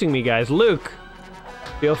still chasing me, guys. Luke,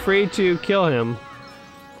 feel free to kill him.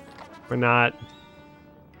 Or not.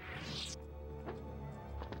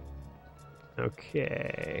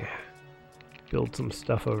 Okay. Build some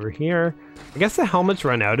stuff over here. I guess the helmets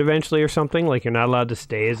run out eventually or something, like you're not allowed to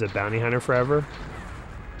stay as a bounty hunter forever.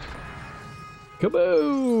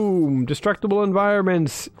 Kaboom! Destructible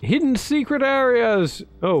environments, hidden secret areas.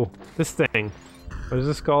 Oh, this thing. What is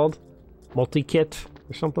this called? Multi-kit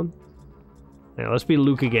or something? Yeah, let's be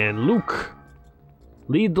Luke again. Luke!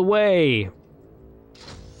 Lead the way!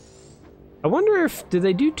 I wonder if, did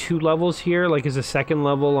they do 2 levels here? Like, is a second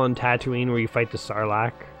level on Tatooine where you fight the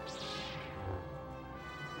Sarlacc?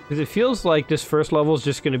 Because it feels like this first level is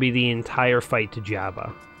just going to be the entire fight to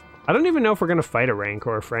Jabba. I don't even know if we're going to fight a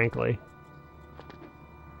Rancor, frankly.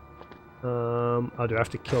 Oh, do I have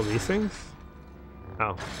to kill these things?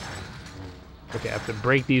 Oh. Okay, I have to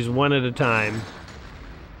break these one at a time.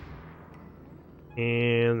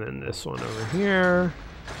 And then this one over here.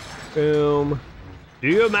 Boom. Do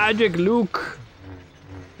your magic, Luke.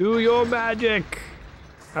 Do your magic.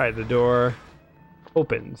 Alright, the door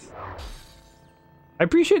opens. I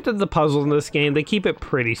appreciate that the puzzles in this game, they keep it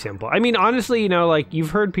pretty simple. I mean, honestly, you know, like, you've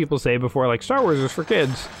heard people say before, like, Star Wars is for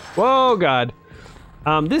kids. Whoa, God.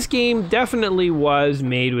 This game definitely was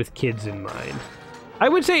made with kids in mind. I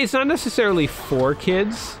would say it's not necessarily for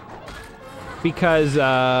kids, because,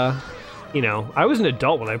 you know, I was an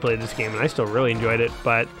adult when I played this game, and I still really enjoyed it,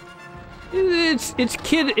 but it's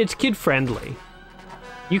kid friendly.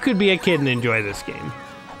 You could be a kid and enjoy this game.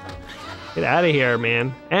 Get out of here,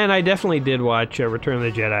 man. And I definitely did watch Return of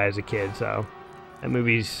the Jedi as a kid, so that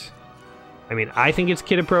movie's, I mean, I think it's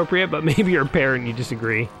kid appropriate, but maybe you're a parent and you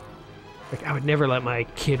disagree. Like, I would never let my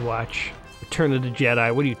kid watch Return of the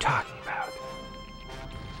Jedi. What are you talking about?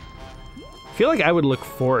 I feel like I would look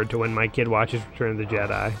forward to when my kid watches Return of the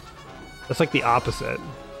Jedi. That's like the opposite.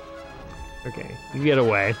 Okay, you get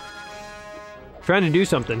away. Trying to do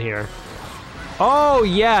something here. Oh,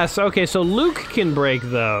 yes. Okay, so Luke can break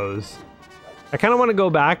those. I kind of want to go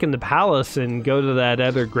back in the palace and go to that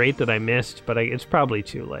other grate that I missed, but it's probably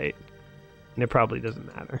too late. And it probably doesn't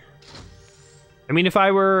matter. I mean, if I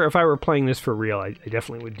were playing this for real, I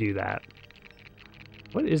definitely would do that.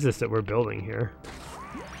 What is this that we're building here?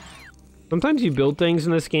 Sometimes you build things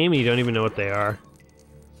in this game and you don't even know what they are.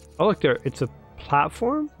 Oh, look there. It's a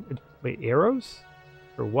platform? Wait, arrows?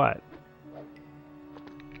 Or what?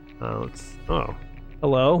 Oh,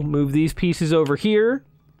 hello. Move these pieces over here.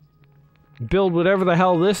 Build whatever the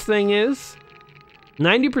hell this thing is.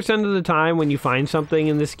 90% of the time when you find something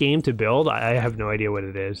in this game to build, I have no idea what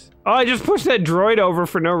it is. Oh, I just pushed that droid over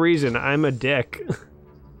for no reason. I'm a dick.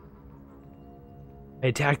 I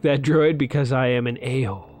attacked that droid because I am an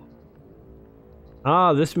a-hole.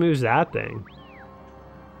 Ah, this moves that thing.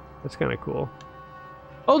 That's kind of cool.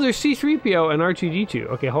 Oh, there's C-3PO and R2-D2.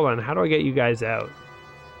 Okay, hold on. How do I get you guys out?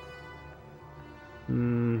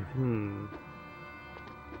 Mm-hmm.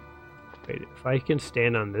 Wait, if I can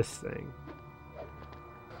stand on this thing.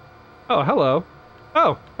 Oh, hello.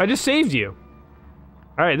 Oh, I just saved you.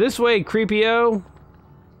 Alright, this way, creepio.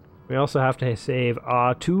 We also have to save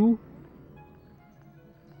R2.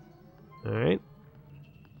 Alright.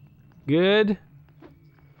 Good.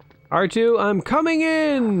 R2, I'm coming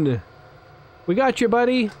in! We got you,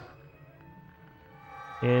 buddy.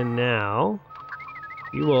 And now,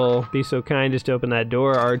 you will be so kind as to open that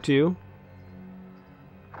door, R2.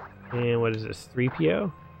 And what is this,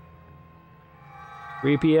 3PO?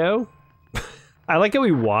 3PO? I like how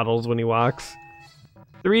he waddles when he walks.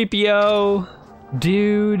 3PO!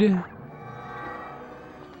 Dude.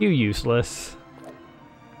 You useless.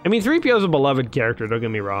 I mean, 3PO's a beloved character, don't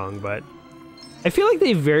get me wrong, but I feel like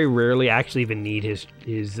they very rarely actually even need his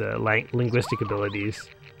linguistic abilities.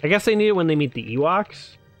 I guess they need it when they meet the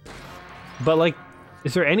Ewoks. But, like,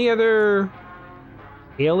 is there any other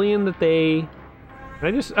alien that they... Can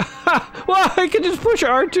I just... Well, I can just push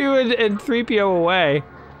R2 and 3PO away.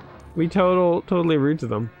 We totally rude to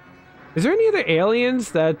them. Is there any other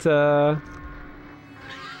aliens that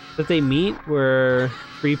they meet where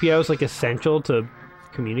 3PO is, like, essential to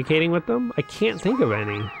communicating with them? I can't think of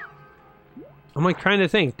any. I'm, like, trying to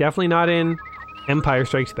think. Definitely not in Empire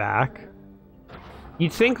Strikes Back.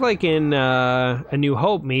 You'd think, like, in A New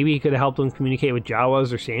Hope, maybe he could have helped them communicate with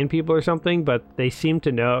Jawas or Sand People or something, but they seem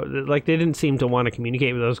to know, like, they didn't seem to want to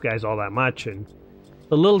communicate with those guys all that much, and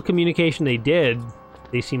the little communication they did,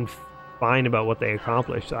 they seemed fine about what they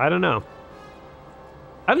accomplished, so I don't know.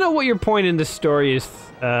 I don't know what your point in this story is,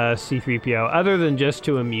 C-3PO, other than just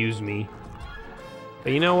to amuse me.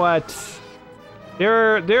 But you know what?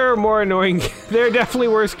 There are more annoying, there are definitely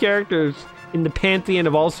worse characters in the pantheon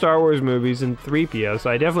of all Star Wars movies than 3PO, so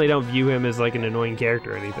I definitely don't view him as like an annoying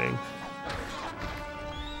character or anything.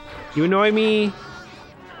 You annoy me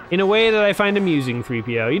in a way that I find amusing,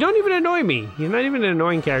 3PO. You don't even annoy me. He's not even an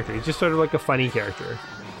annoying character. He's just sort of like a funny character.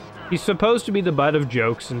 He's supposed to be the butt of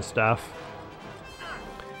jokes and stuff.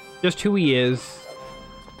 Just who he is.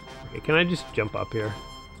 Okay, can I just jump up here?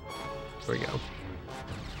 There we go.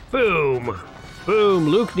 Boom! Boom!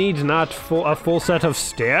 Luke needs not a full set of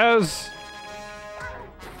stairs.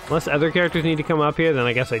 Unless other characters need to come up here, then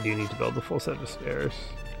I guess I do need to build the full set of stairs.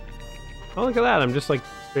 Oh, look at that. I'm just like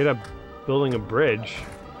straight up building a bridge.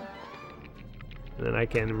 And then I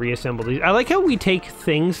can reassemble these. I like how we take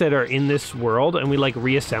things that are in this world and we like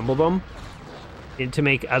reassemble them to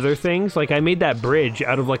make other things. Like I made that bridge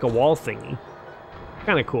out of like a wall thingy.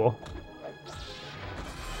 Kind of cool.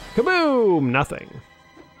 Kaboom! Nothing.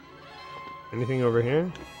 Anything over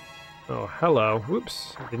here? Oh, hello.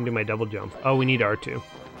 Whoops. I didn't do my double jump. Oh, we need R2.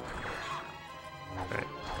 Alright.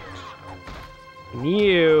 And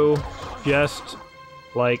you just,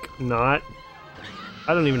 like, not...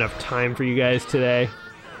 I don't even have time for you guys today.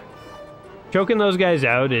 Choking those guys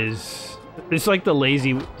out is... It's like the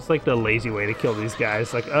lazy way to kill these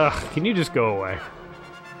guys. Like, ugh, can you just go away?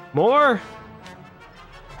 More?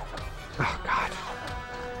 Oh, God.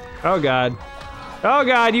 Oh, God. Oh,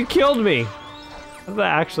 God, you killed me! How did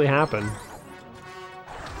that actually happen?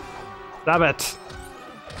 Stop it!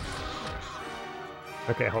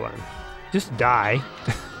 Okay, hold on. Just die.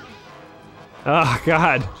 Oh,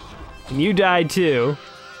 God. And you died, too.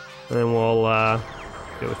 And then we'll,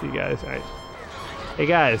 deal with you guys. Alright. Hey,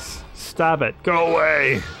 guys. Stop it. Go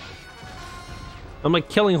away! I'm, like,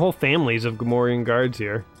 killing whole families of Gamorrean guards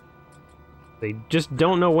here. They just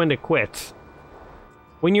don't know when to quit.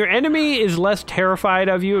 When your enemy is less terrified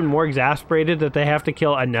of you and more exasperated that they have to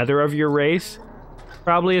kill another of your race,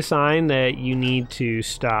 probably a sign that you need to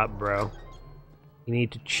stop, bro. You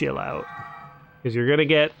need to chill out. Because you're gonna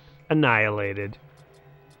get annihilated.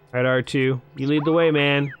 Alright, R2, you lead the way,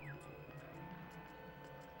 man.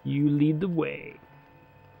 You lead the way.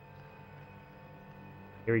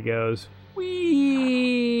 Here he goes.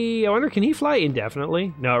 Whee! I wonder, can he fly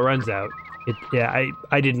indefinitely? No, it runs out. Yeah,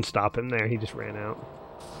 I didn't stop him there. He just ran out.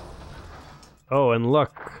 Oh, and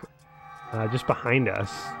look. Just behind us.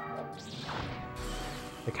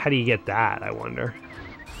 Like, how do you get that, I wonder?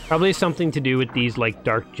 Probably something to do with these, like,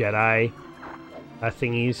 Dark Jedi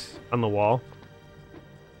thingies on the wall.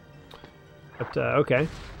 But, okay.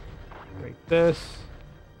 Like this.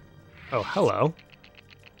 Oh, hello.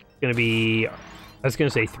 Gonna be... I was gonna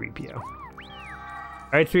say 3PO.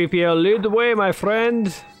 Alright, 3PO, lead the way, my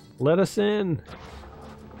friend. Let us in.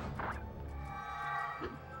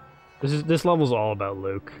 This level's all about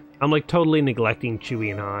Luke. I'm, like, totally neglecting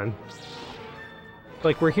Chewie and Han.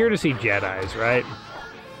 Like, we're here to see Jedis, right?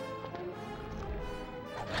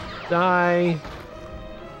 Die.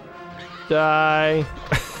 Die.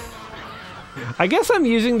 I guess I'm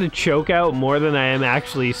using the choke out more than I am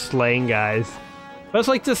actually slaying guys. But it's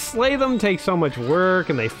like to slay them takes so much work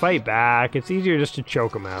and they fight back. It's easier just to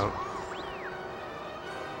choke them out.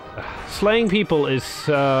 Slaying people is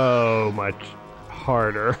so much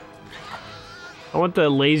harder. I want the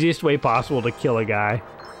laziest way possible to kill a guy.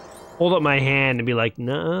 Hold up my hand and be like,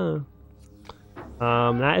 nah.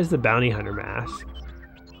 That is the bounty hunter mask.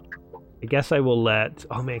 I guess I will let...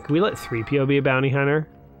 Oh man, can we let 3PO be a bounty hunter?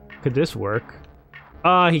 Could this work?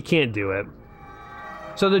 He can't do it.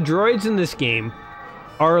 So the droids in this game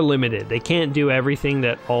are limited. They can't do everything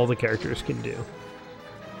that all the characters can do.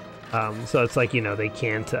 So it's like, you know, they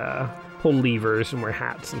can't pull levers and wear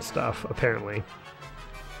hats and stuff, apparently.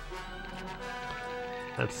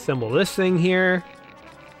 Let's assemble this thing here.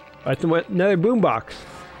 Another boombox.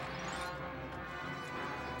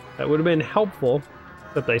 That would have been helpful,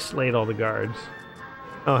 except I slayed all the guards.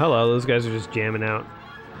 Oh, hello, those guys are just jamming out.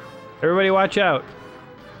 Everybody watch out.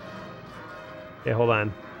 Okay, hold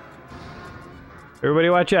on. Everybody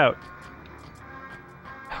watch out.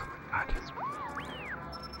 Oh my god.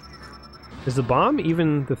 Is the bomb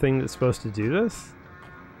even the thing that's supposed to do this?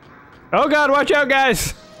 Oh god, watch out,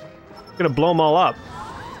 guys! I'm gonna blow them all up.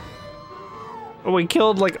 Oh, we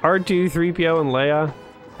killed like R2, 3PO, and Leia.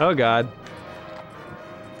 Oh god.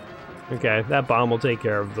 Okay, that bomb will take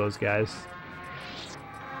care of those guys.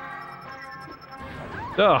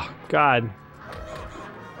 Oh god.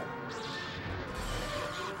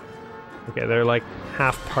 Okay, they're like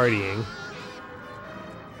half partying.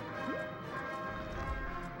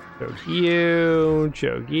 Choke you,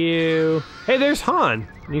 choke you. Hey, there's Han.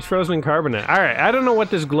 He's frozen in carbonite. Alright, I don't know what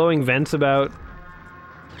this glowing vent's about,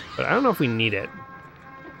 but I don't know if we need it.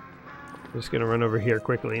 I'm just gonna run over here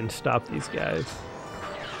quickly and stop these guys.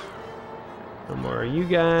 No more you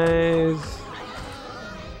guys.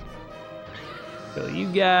 Kill you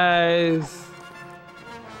guys.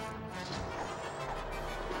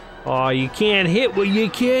 Aw, you can't hit what you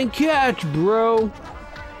can't catch, bro.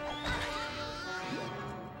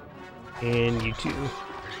 And you too.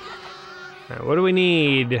 Alright, what do we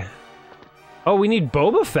need? Oh, we need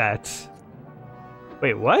Boba Fett.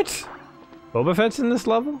 Wait, what? Boba Fett's in this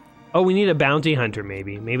level? Oh, we need a bounty hunter,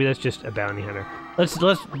 maybe. Maybe that's just a bounty hunter. Let's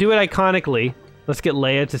do it iconically. Let's get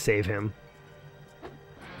Leia to save him.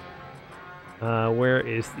 Where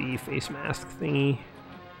is the face mask thingy?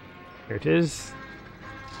 Here it is.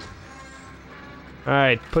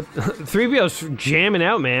 Alright, put 3PO's jamming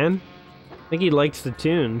out, man. I think he likes the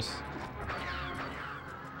tunes.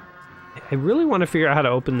 I really want to figure out how to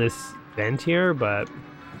open this vent here, but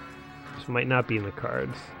this might not be in the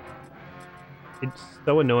cards. It's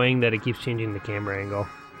so annoying that it keeps changing the camera angle.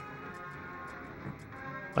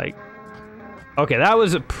 Like, okay, that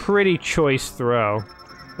was a pretty choice throw,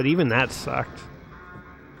 but even that sucked.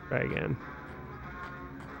 Try again.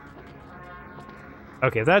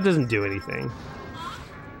 Okay, that doesn't do anything.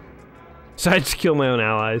 Besides kill my own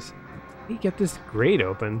allies. How do you get this grate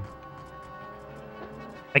open?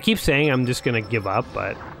 I keep saying I'm just gonna give up,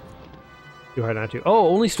 but too hard not to. Oh,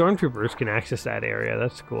 only stormtroopers can access that area.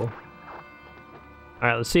 That's cool.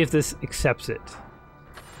 Alright, let's see if this accepts it.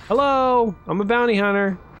 Hello! I'm a bounty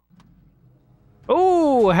hunter.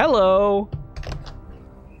 Oh, hello!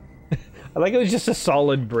 I like it was just a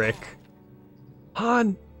solid brick.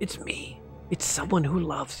 Han, it's me. It's someone who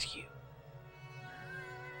loves you.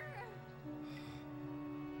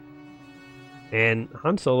 And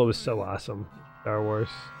Han Solo was so awesome. Star Wars.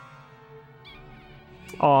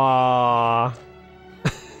 Aww.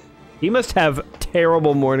 He must have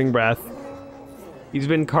terrible morning breath. He's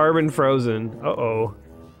been carbon frozen. Uh-oh.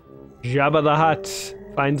 Jabba the Hutt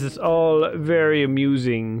finds this all very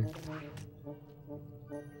amusing.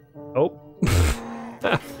 Oh.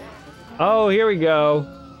 Oh, here we go.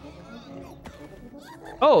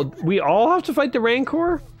 Oh, we all have to fight the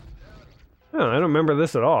Rancor? Oh, I don't remember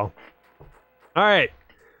this at all. Alright.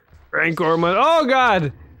 Rancor must... Oh,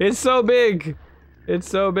 God! It's so big! It's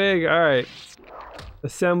so big. Alright.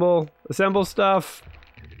 Assemble. Assemble stuff.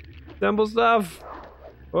 Assemble stuff.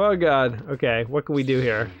 Oh, God. Okay, what can we do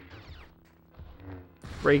here?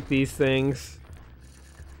 Break these things.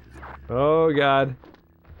 Oh, God.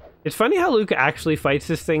 It's funny how Luke actually fights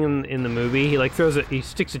this thing in the movie. He, like, throws it... He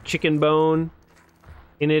sticks a chicken bone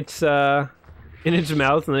in its mouth,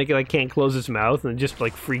 and it, like, can't close its mouth, and it just,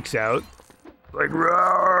 like, freaks out. Like,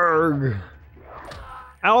 roar!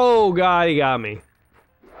 Oh, God, he got me.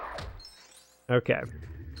 Okay.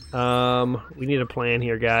 We need a plan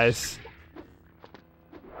here, guys.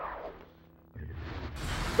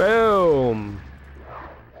 Boom!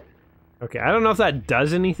 Okay, I don't know if that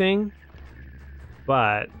does anything,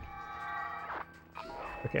 but...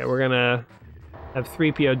 Okay, we're gonna have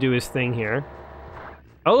 3PO do his thing here.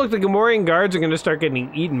 Oh, look, the Gamorrean guards are going to start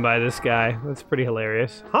getting eaten by this guy. That's pretty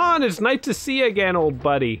hilarious. Han, it's nice to see you again, old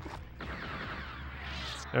buddy.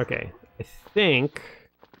 Okay, I think...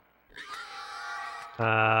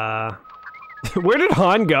 where did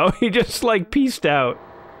Han go? He just, like, peaced out.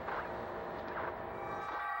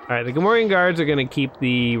 Alright, the Gamorrean guards are going to keep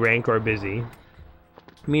the Rancor busy.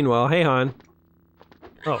 Meanwhile, hey, Han.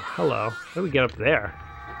 Oh, hello. How do we get up there?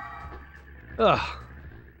 Ugh.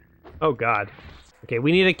 Oh, God. Okay,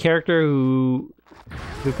 we need a character who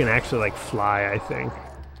can actually, like, fly, I think.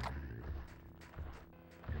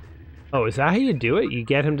 Oh, is that how you do it? You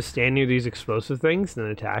get him to stand near these explosive things and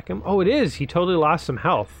then attack him? Oh, it is! He totally lost some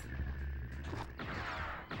health.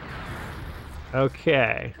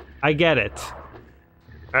 Okay. I get it.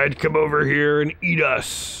 I'd come over here and eat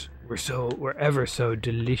us. We're ever so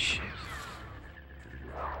delicious.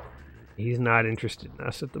 He's not interested in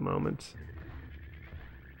us at the moment.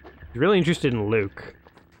 He's really interested in Luke.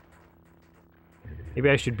 Maybe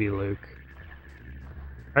I should be Luke.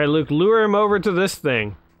 Alright, Luke, lure him over to this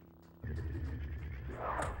thing.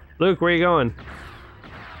 Luke, where are you going?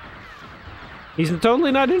 He's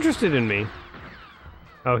totally not interested in me.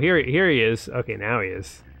 Oh, here he is. Okay, now he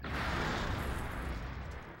is.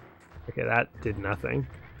 Okay, that did nothing.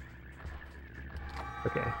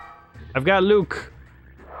 Okay. I've got Luke.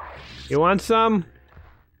 You want some?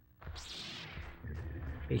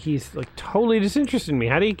 He's like totally disinterested in me.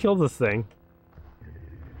 How do you kill this thing?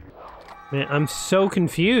 Man, I'm so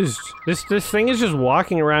confused. This thing is just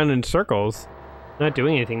walking around in circles, not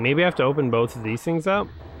doing anything. Maybe I have to open both of these things up?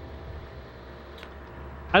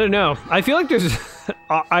 I don't know. I feel like there's...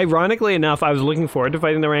 ironically enough, I was looking forward to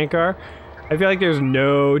fighting the Rancor. I feel like there's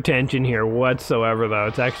no tension here whatsoever, though.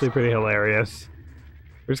 It's actually pretty hilarious.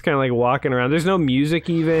 We're just kind of like walking around. There's no music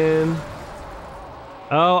even.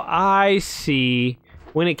 Oh, I see.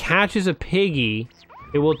 When it catches a piggy,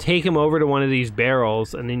 it will take him over to one of these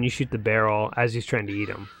barrels, and then you shoot the barrel as he's trying to eat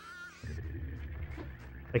him.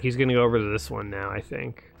 Like he's gonna go over to this one now, I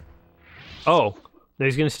think. Oh, now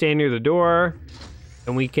he's gonna stand near the door,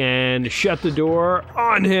 and we can shut the door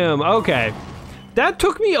on him. Okay. That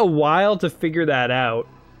took me a while to figure that out.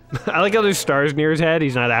 I like how there's stars near his head.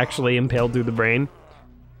 He's not actually impaled through the brain.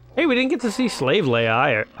 Hey, we didn't get to see Slave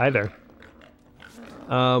Leia either.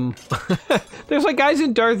 There's like guys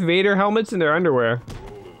in Darth Vader helmets in their underwear.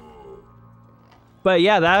 But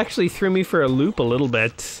yeah, that actually threw me for a loop a little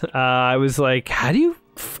bit. I was like, how do you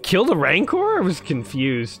kill the Rancor? I was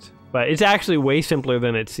confused. But it's actually way simpler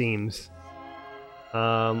than it seems.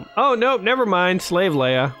 Oh, nope, never mind. Slave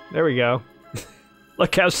Leia. There we go.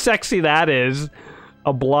 Look how sexy that is.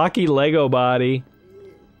 A blocky Lego body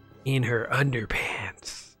in her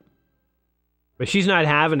underpants. But she's not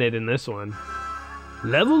having it in this one.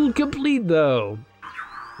 Level complete, though.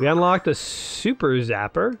 We unlocked a super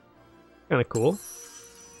zapper. Kind of cool.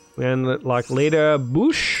 We unlocked later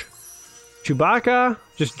Bush, Chewbacca,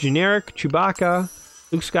 just generic Chewbacca,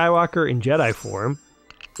 Luke Skywalker in Jedi form.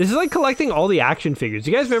 This is like collecting all the action figures.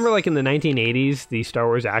 You guys remember like in the 1980s, the Star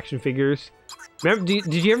Wars action figures? Remember,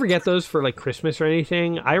 did you ever get those for like Christmas or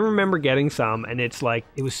anything? I remember getting some, and it's like,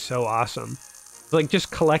 it was so awesome. Like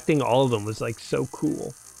just collecting all of them was like so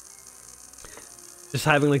cool. Just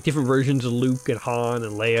having like different versions of Luke and Han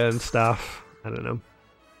and Leia and stuff. I don't know.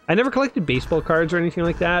 I never collected baseball cards or anything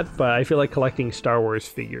like that, but I feel like collecting Star Wars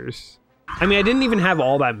figures. I mean, I didn't even have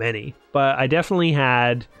all that many, but I definitely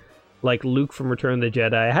had like Luke from Return of the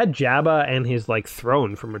Jedi. I had Jabba and his like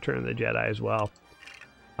throne from Return of the Jedi as well.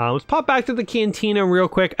 Let's pop back to the cantina real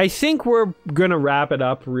quick. I think we're gonna wrap it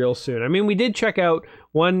up real soon. I mean, we did check out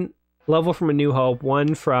one level from A New Hope,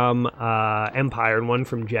 one from Empire, and one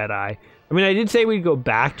from Jedi. I mean, I did say we'd go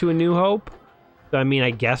back to A New Hope. So, I mean, I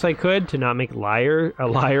guess I could to not make a liar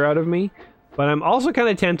out of me. But I'm also kind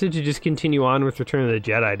of tempted to just continue on with Return of the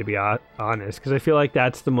Jedi, to be honest. Because I feel like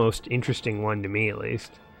that's the most interesting one to me, at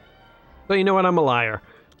least. So, you know what? I'm a liar.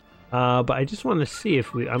 But I just want to see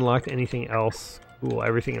if we unlocked anything else. Cool,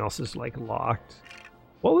 everything else is, like, locked.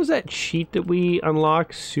 What was that cheat that we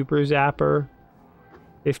unlocked? Super Zapper?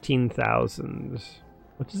 15,000.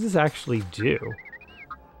 What does this actually do?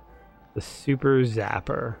 The Super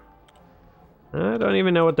Zapper. I don't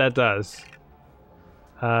even know what that does.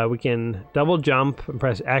 We can double jump and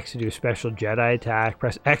press X to do a special Jedi attack.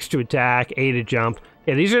 Press X to attack, A to jump.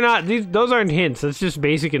 Yeah, those aren't hints. That's just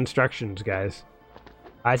basic instructions, guys.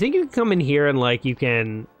 I think you can come in here and like you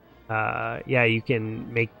can, yeah, you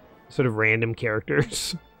can make sort of random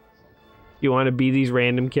characters. You want to be these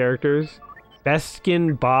random characters? Best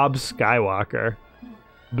skin Bob Skywalker.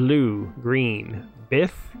 Blue, green.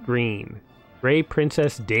 Biff, green. Gray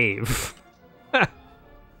Princess Dave.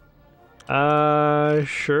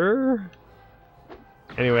 Sure.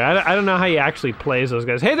 Anyway, I don't know how you actually play as those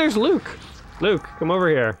guys. Hey, there's Luke! Luke, come over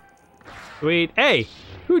here. Sweet. Hey!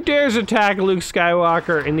 Who dares attack Luke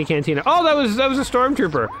Skywalker in the cantina? Oh, that was a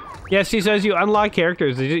stormtrooper! Yes, he says you unlock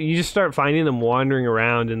characters. You just start finding them wandering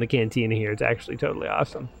around in the cantina here. It's actually totally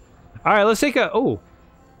awesome. Alright, let's take a... Oh!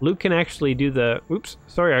 Luke can actually do the... Oops,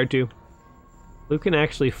 sorry, R2. Luke can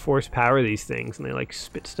actually force power these things, and they, like,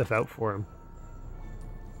 spit stuff out for him.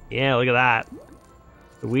 Yeah, look at that.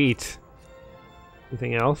 Sweet.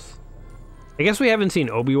 Anything else? I guess we haven't seen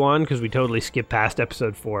Obi-Wan, because we totally skipped past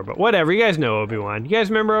episode 4, but whatever, you guys know Obi-Wan. You guys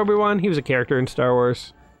remember Obi-Wan? He was a character in Star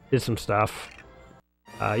Wars. Did some stuff.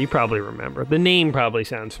 You probably remember. The name probably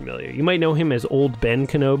sounds familiar. You might know him as Old Ben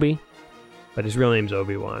Kenobi, but his real name's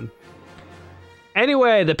Obi-Wan.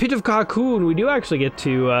 Anyway, the Pit of Cocoon. We do actually get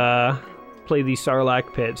to play the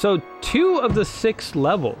Sarlacc Pit. So 2 of the 6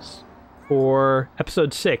 levels for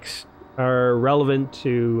episode 6 are relevant to,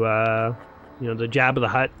 you know, the Jabba the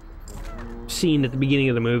Hutt scene at the beginning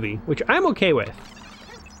of the movie, which I'm okay with.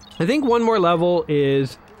 I think one more level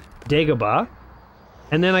is Dagobah,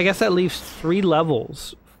 and then I guess that leaves 3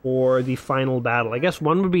 levels for the final battle. I guess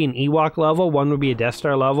one would be an Ewok level, one would be a Death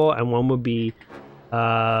Star level, and one would be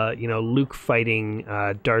you know, Luke fighting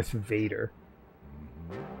Darth Vader.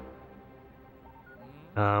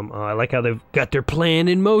 Oh, I like how they've got their plan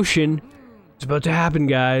in motion. It's about to happen,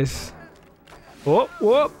 guys. Whoop,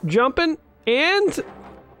 whoop, jumping, and...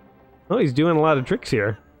 Oh, he's doing a lot of tricks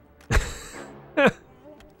here.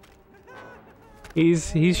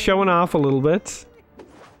 He's showing off a little bit.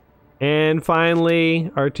 And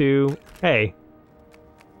finally, R2... Hey.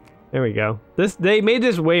 There we go. They made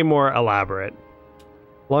this way more elaborate.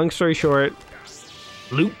 Long story short,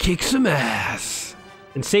 Luke kicks some ass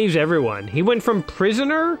and saves everyone. He went from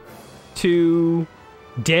prisoner to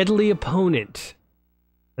deadly opponent.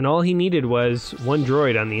 And all he needed was one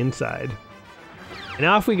droid on the inside. And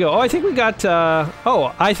off we go. Oh, I think we got,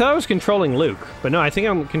 oh, I thought I was controlling Luke. But no, I think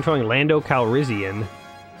I'm controlling Lando Calrissian.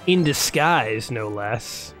 In disguise, no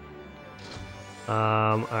less.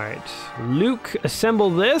 Alright. Luke, assemble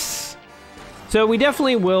this. So we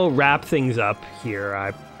definitely will wrap things up here.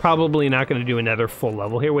 I'm probably not going to do another full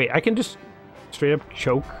level here. Wait, I can just straight up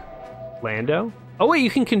choke Lando? Oh wait, you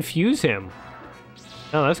can confuse him.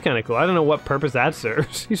 Oh, that's kind of cool. I don't know what purpose that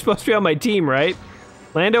serves. He's supposed to be on my team, right?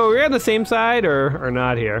 Lando, are we on the same side or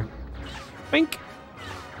not here? Bink.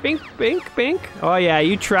 Bink, bink, bink. Oh yeah,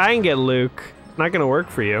 you try and get Luke. It's not going to work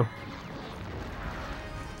for you.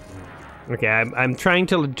 Okay, I'm trying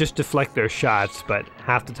to just deflect their shots, but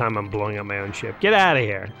half the time I'm blowing up my own ship. Get out of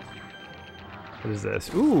here. What is this?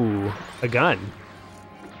 Ooh, a gun.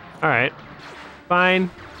 Alright. Fine.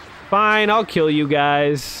 Fine, I'll kill you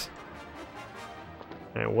guys.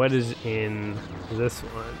 Alright, what is in this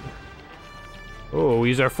one? Oh, we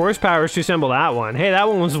use our force powers to assemble that one. Hey, that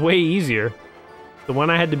one was way easier. The one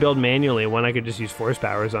I had to build manually, one I could just use force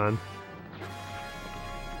powers on.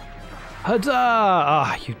 Huzzah!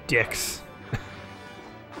 Ah, oh, you dicks.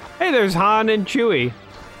 Hey, there's Han and Chewie.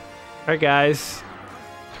 Alright, guys.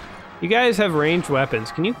 You guys have ranged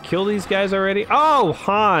weapons. Can you kill these guys already? Oh,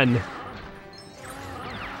 Han!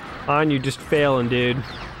 Han, you're just failing, dude.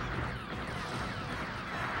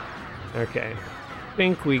 Okay. I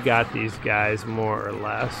think we got these guys more or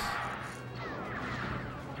less.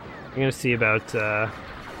 I'm gonna see about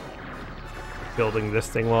building this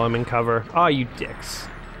thing while I'm in cover. Oh, you dicks.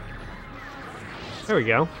 There we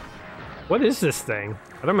go. What is this thing?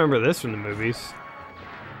 I don't remember this from the movies.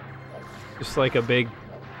 Just like a big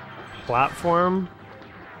platform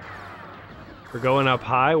for going up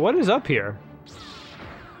high. What is up here?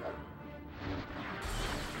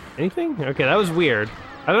 Anything? Okay, that was weird.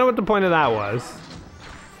 I don't know what the point of that was.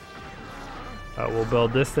 We'll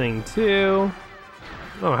build this thing too.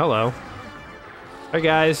 Oh, hello. Hi,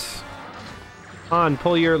 guys. On,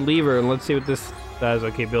 pull your lever and let's see what this does.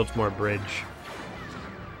 Okay, builds more bridge.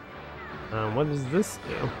 What does this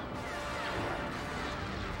do?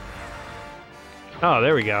 Oh,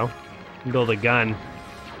 there we go. Build a gun.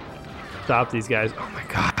 Stop these guys. Oh my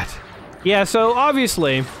god. Yeah, so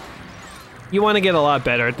obviously, you want to get a lot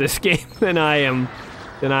better at this game than I am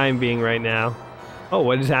being right now. Oh,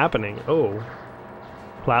 what is happening? Oh.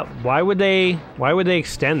 Why would they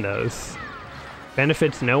extend those?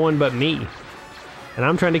 Benefits no one but me. And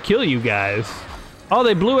I'm trying to kill you guys. Oh,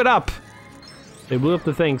 they blew it up. They blew up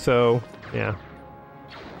the thing, so yeah.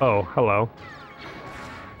 Oh, hello.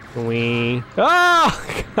 Can we...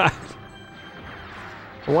 Oh, God.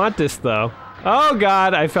 I want this, though. Oh,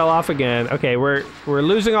 God, I fell off again. Okay, we're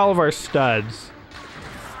losing all of our studs.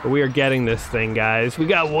 But we are getting this thing, guys. We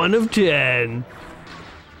got 1 of 10.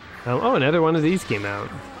 Oh, another one of these came out.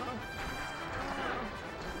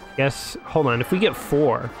 Guess, hold on, if we get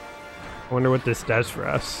 4, I wonder what this does for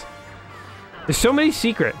us. There's so many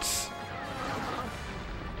secrets.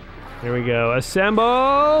 Here we go.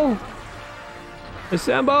 Assemble!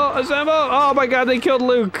 Assemble! Assemble! Oh my god, they killed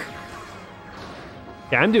Luke!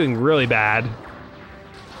 Yeah, I'm doing really bad.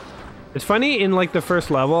 It's funny, in like the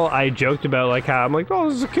first level, I joked about like how I'm like, oh,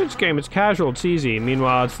 this is a kid's game, it's casual, it's easy.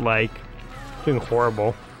 Meanwhile, it's like doing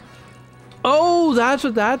horrible. Oh, that's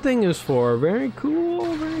what that thing is for. Very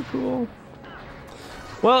cool, very cool.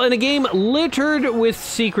 Well, in a game littered with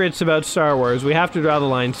secrets about Star Wars, we have to draw the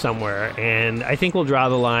line somewhere, and I think we'll draw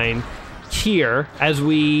the line here as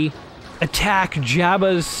we attack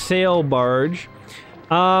Jabba's sail barge.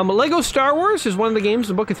 Lego Star Wars is one of the games,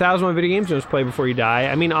 the book 1001 video games, you must play before you die.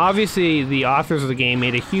 I mean, obviously, the authors of the game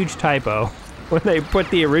made a huge typo when they put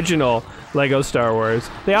the original Lego Star Wars.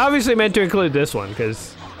 They obviously meant to include this one,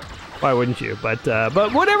 because why wouldn't you? But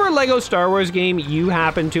whatever Lego Star Wars game you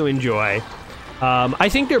happen to enjoy, I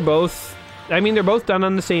think they're both done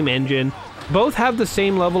on the same engine. Both have the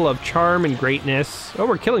same level of charm and greatness. Oh,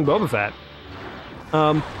 we're killing Boba Fett.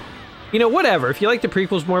 You know, whatever. If you like the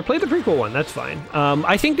prequels more, play the prequel one. That's fine.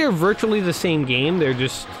 I think they're virtually the same game. They're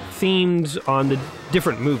just themed on the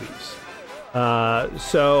different movies. Yeah.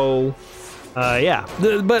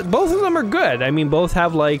 But both of them are good. I mean, both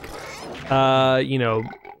have like, you know,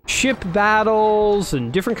 ship battles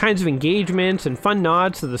and different kinds of engagements and fun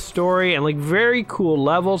nods to the story and like very cool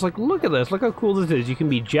levels. Like, look at this. Look how cool this is. You can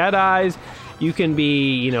be Jedis. You can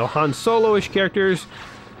be, you know, Han Solo-ish characters.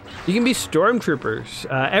 You can be stormtroopers.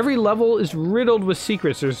 Every level is riddled with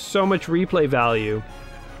secrets. There's so much replay value.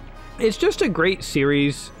 It's just a great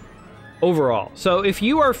series overall. So if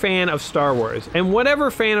you are a fan of Star Wars, and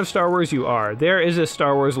whatever fan of Star Wars you are, there is a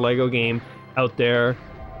Star Wars Lego game out there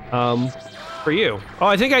for you. Oh,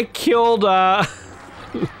 I think I killed... I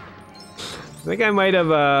think I might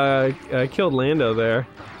have killed Lando there.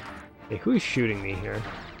 Hey, who's shooting me here?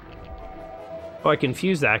 Oh, I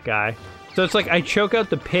confused that guy. So it's like I choke out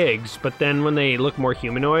the pigs, but then when they look more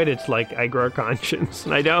humanoid, it's like I grow a conscience,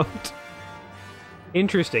 and I don't.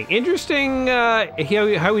 Interesting. Interesting how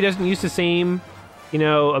he doesn't use the same, you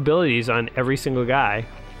know, abilities on every single guy.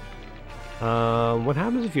 What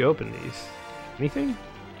happens if you open these? Anything?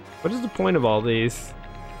 What is the point of all these?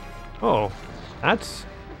 Oh, that's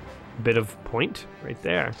a bit of point right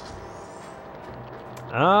there.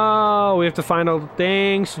 Oh, we have to find all the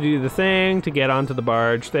things to do the thing to get onto the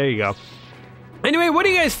barge. There you go. Anyway, what do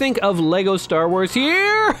you guys think of Lego Star Wars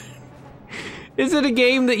here? Is it a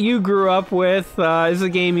game that you grew up with? Is it a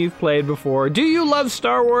game you've played before? Do you love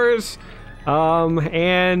Star Wars?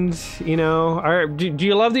 And, you know, do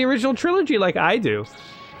you love the original trilogy like I do?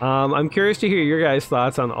 I'm curious to hear your guys'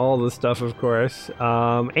 thoughts on all this stuff, of course.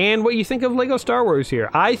 And what you think of Lego Star Wars here.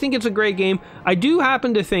 I think it's a great game. I do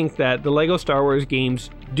happen to think that the Lego Star Wars games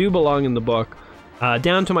do belong in the book.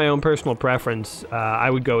 Down to my own personal preference, I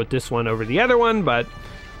would go with this one over the other one, but,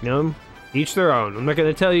 you know, each their own. I'm not going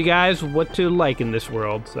to tell you guys what to like in this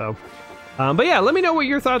world, so. But yeah, let me know what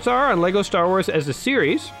your thoughts are on Lego Star Wars as a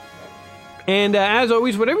series. And as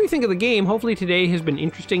always, whatever you think of the game, hopefully today has been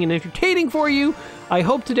interesting and entertaining for you. I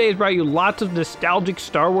hope today has brought you lots of nostalgic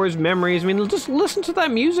Star Wars memories. I mean, just listen to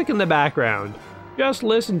that music in the background. Just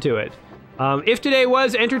listen to it. If today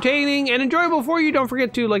was entertaining and enjoyable for you, don't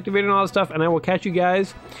forget to like the video and all that stuff, and I will catch you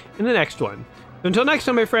guys in the next one. So until next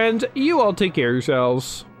time, my friends, you all take care of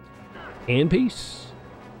yourselves, and peace.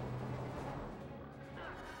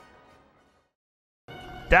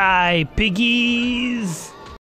 Die, piggies!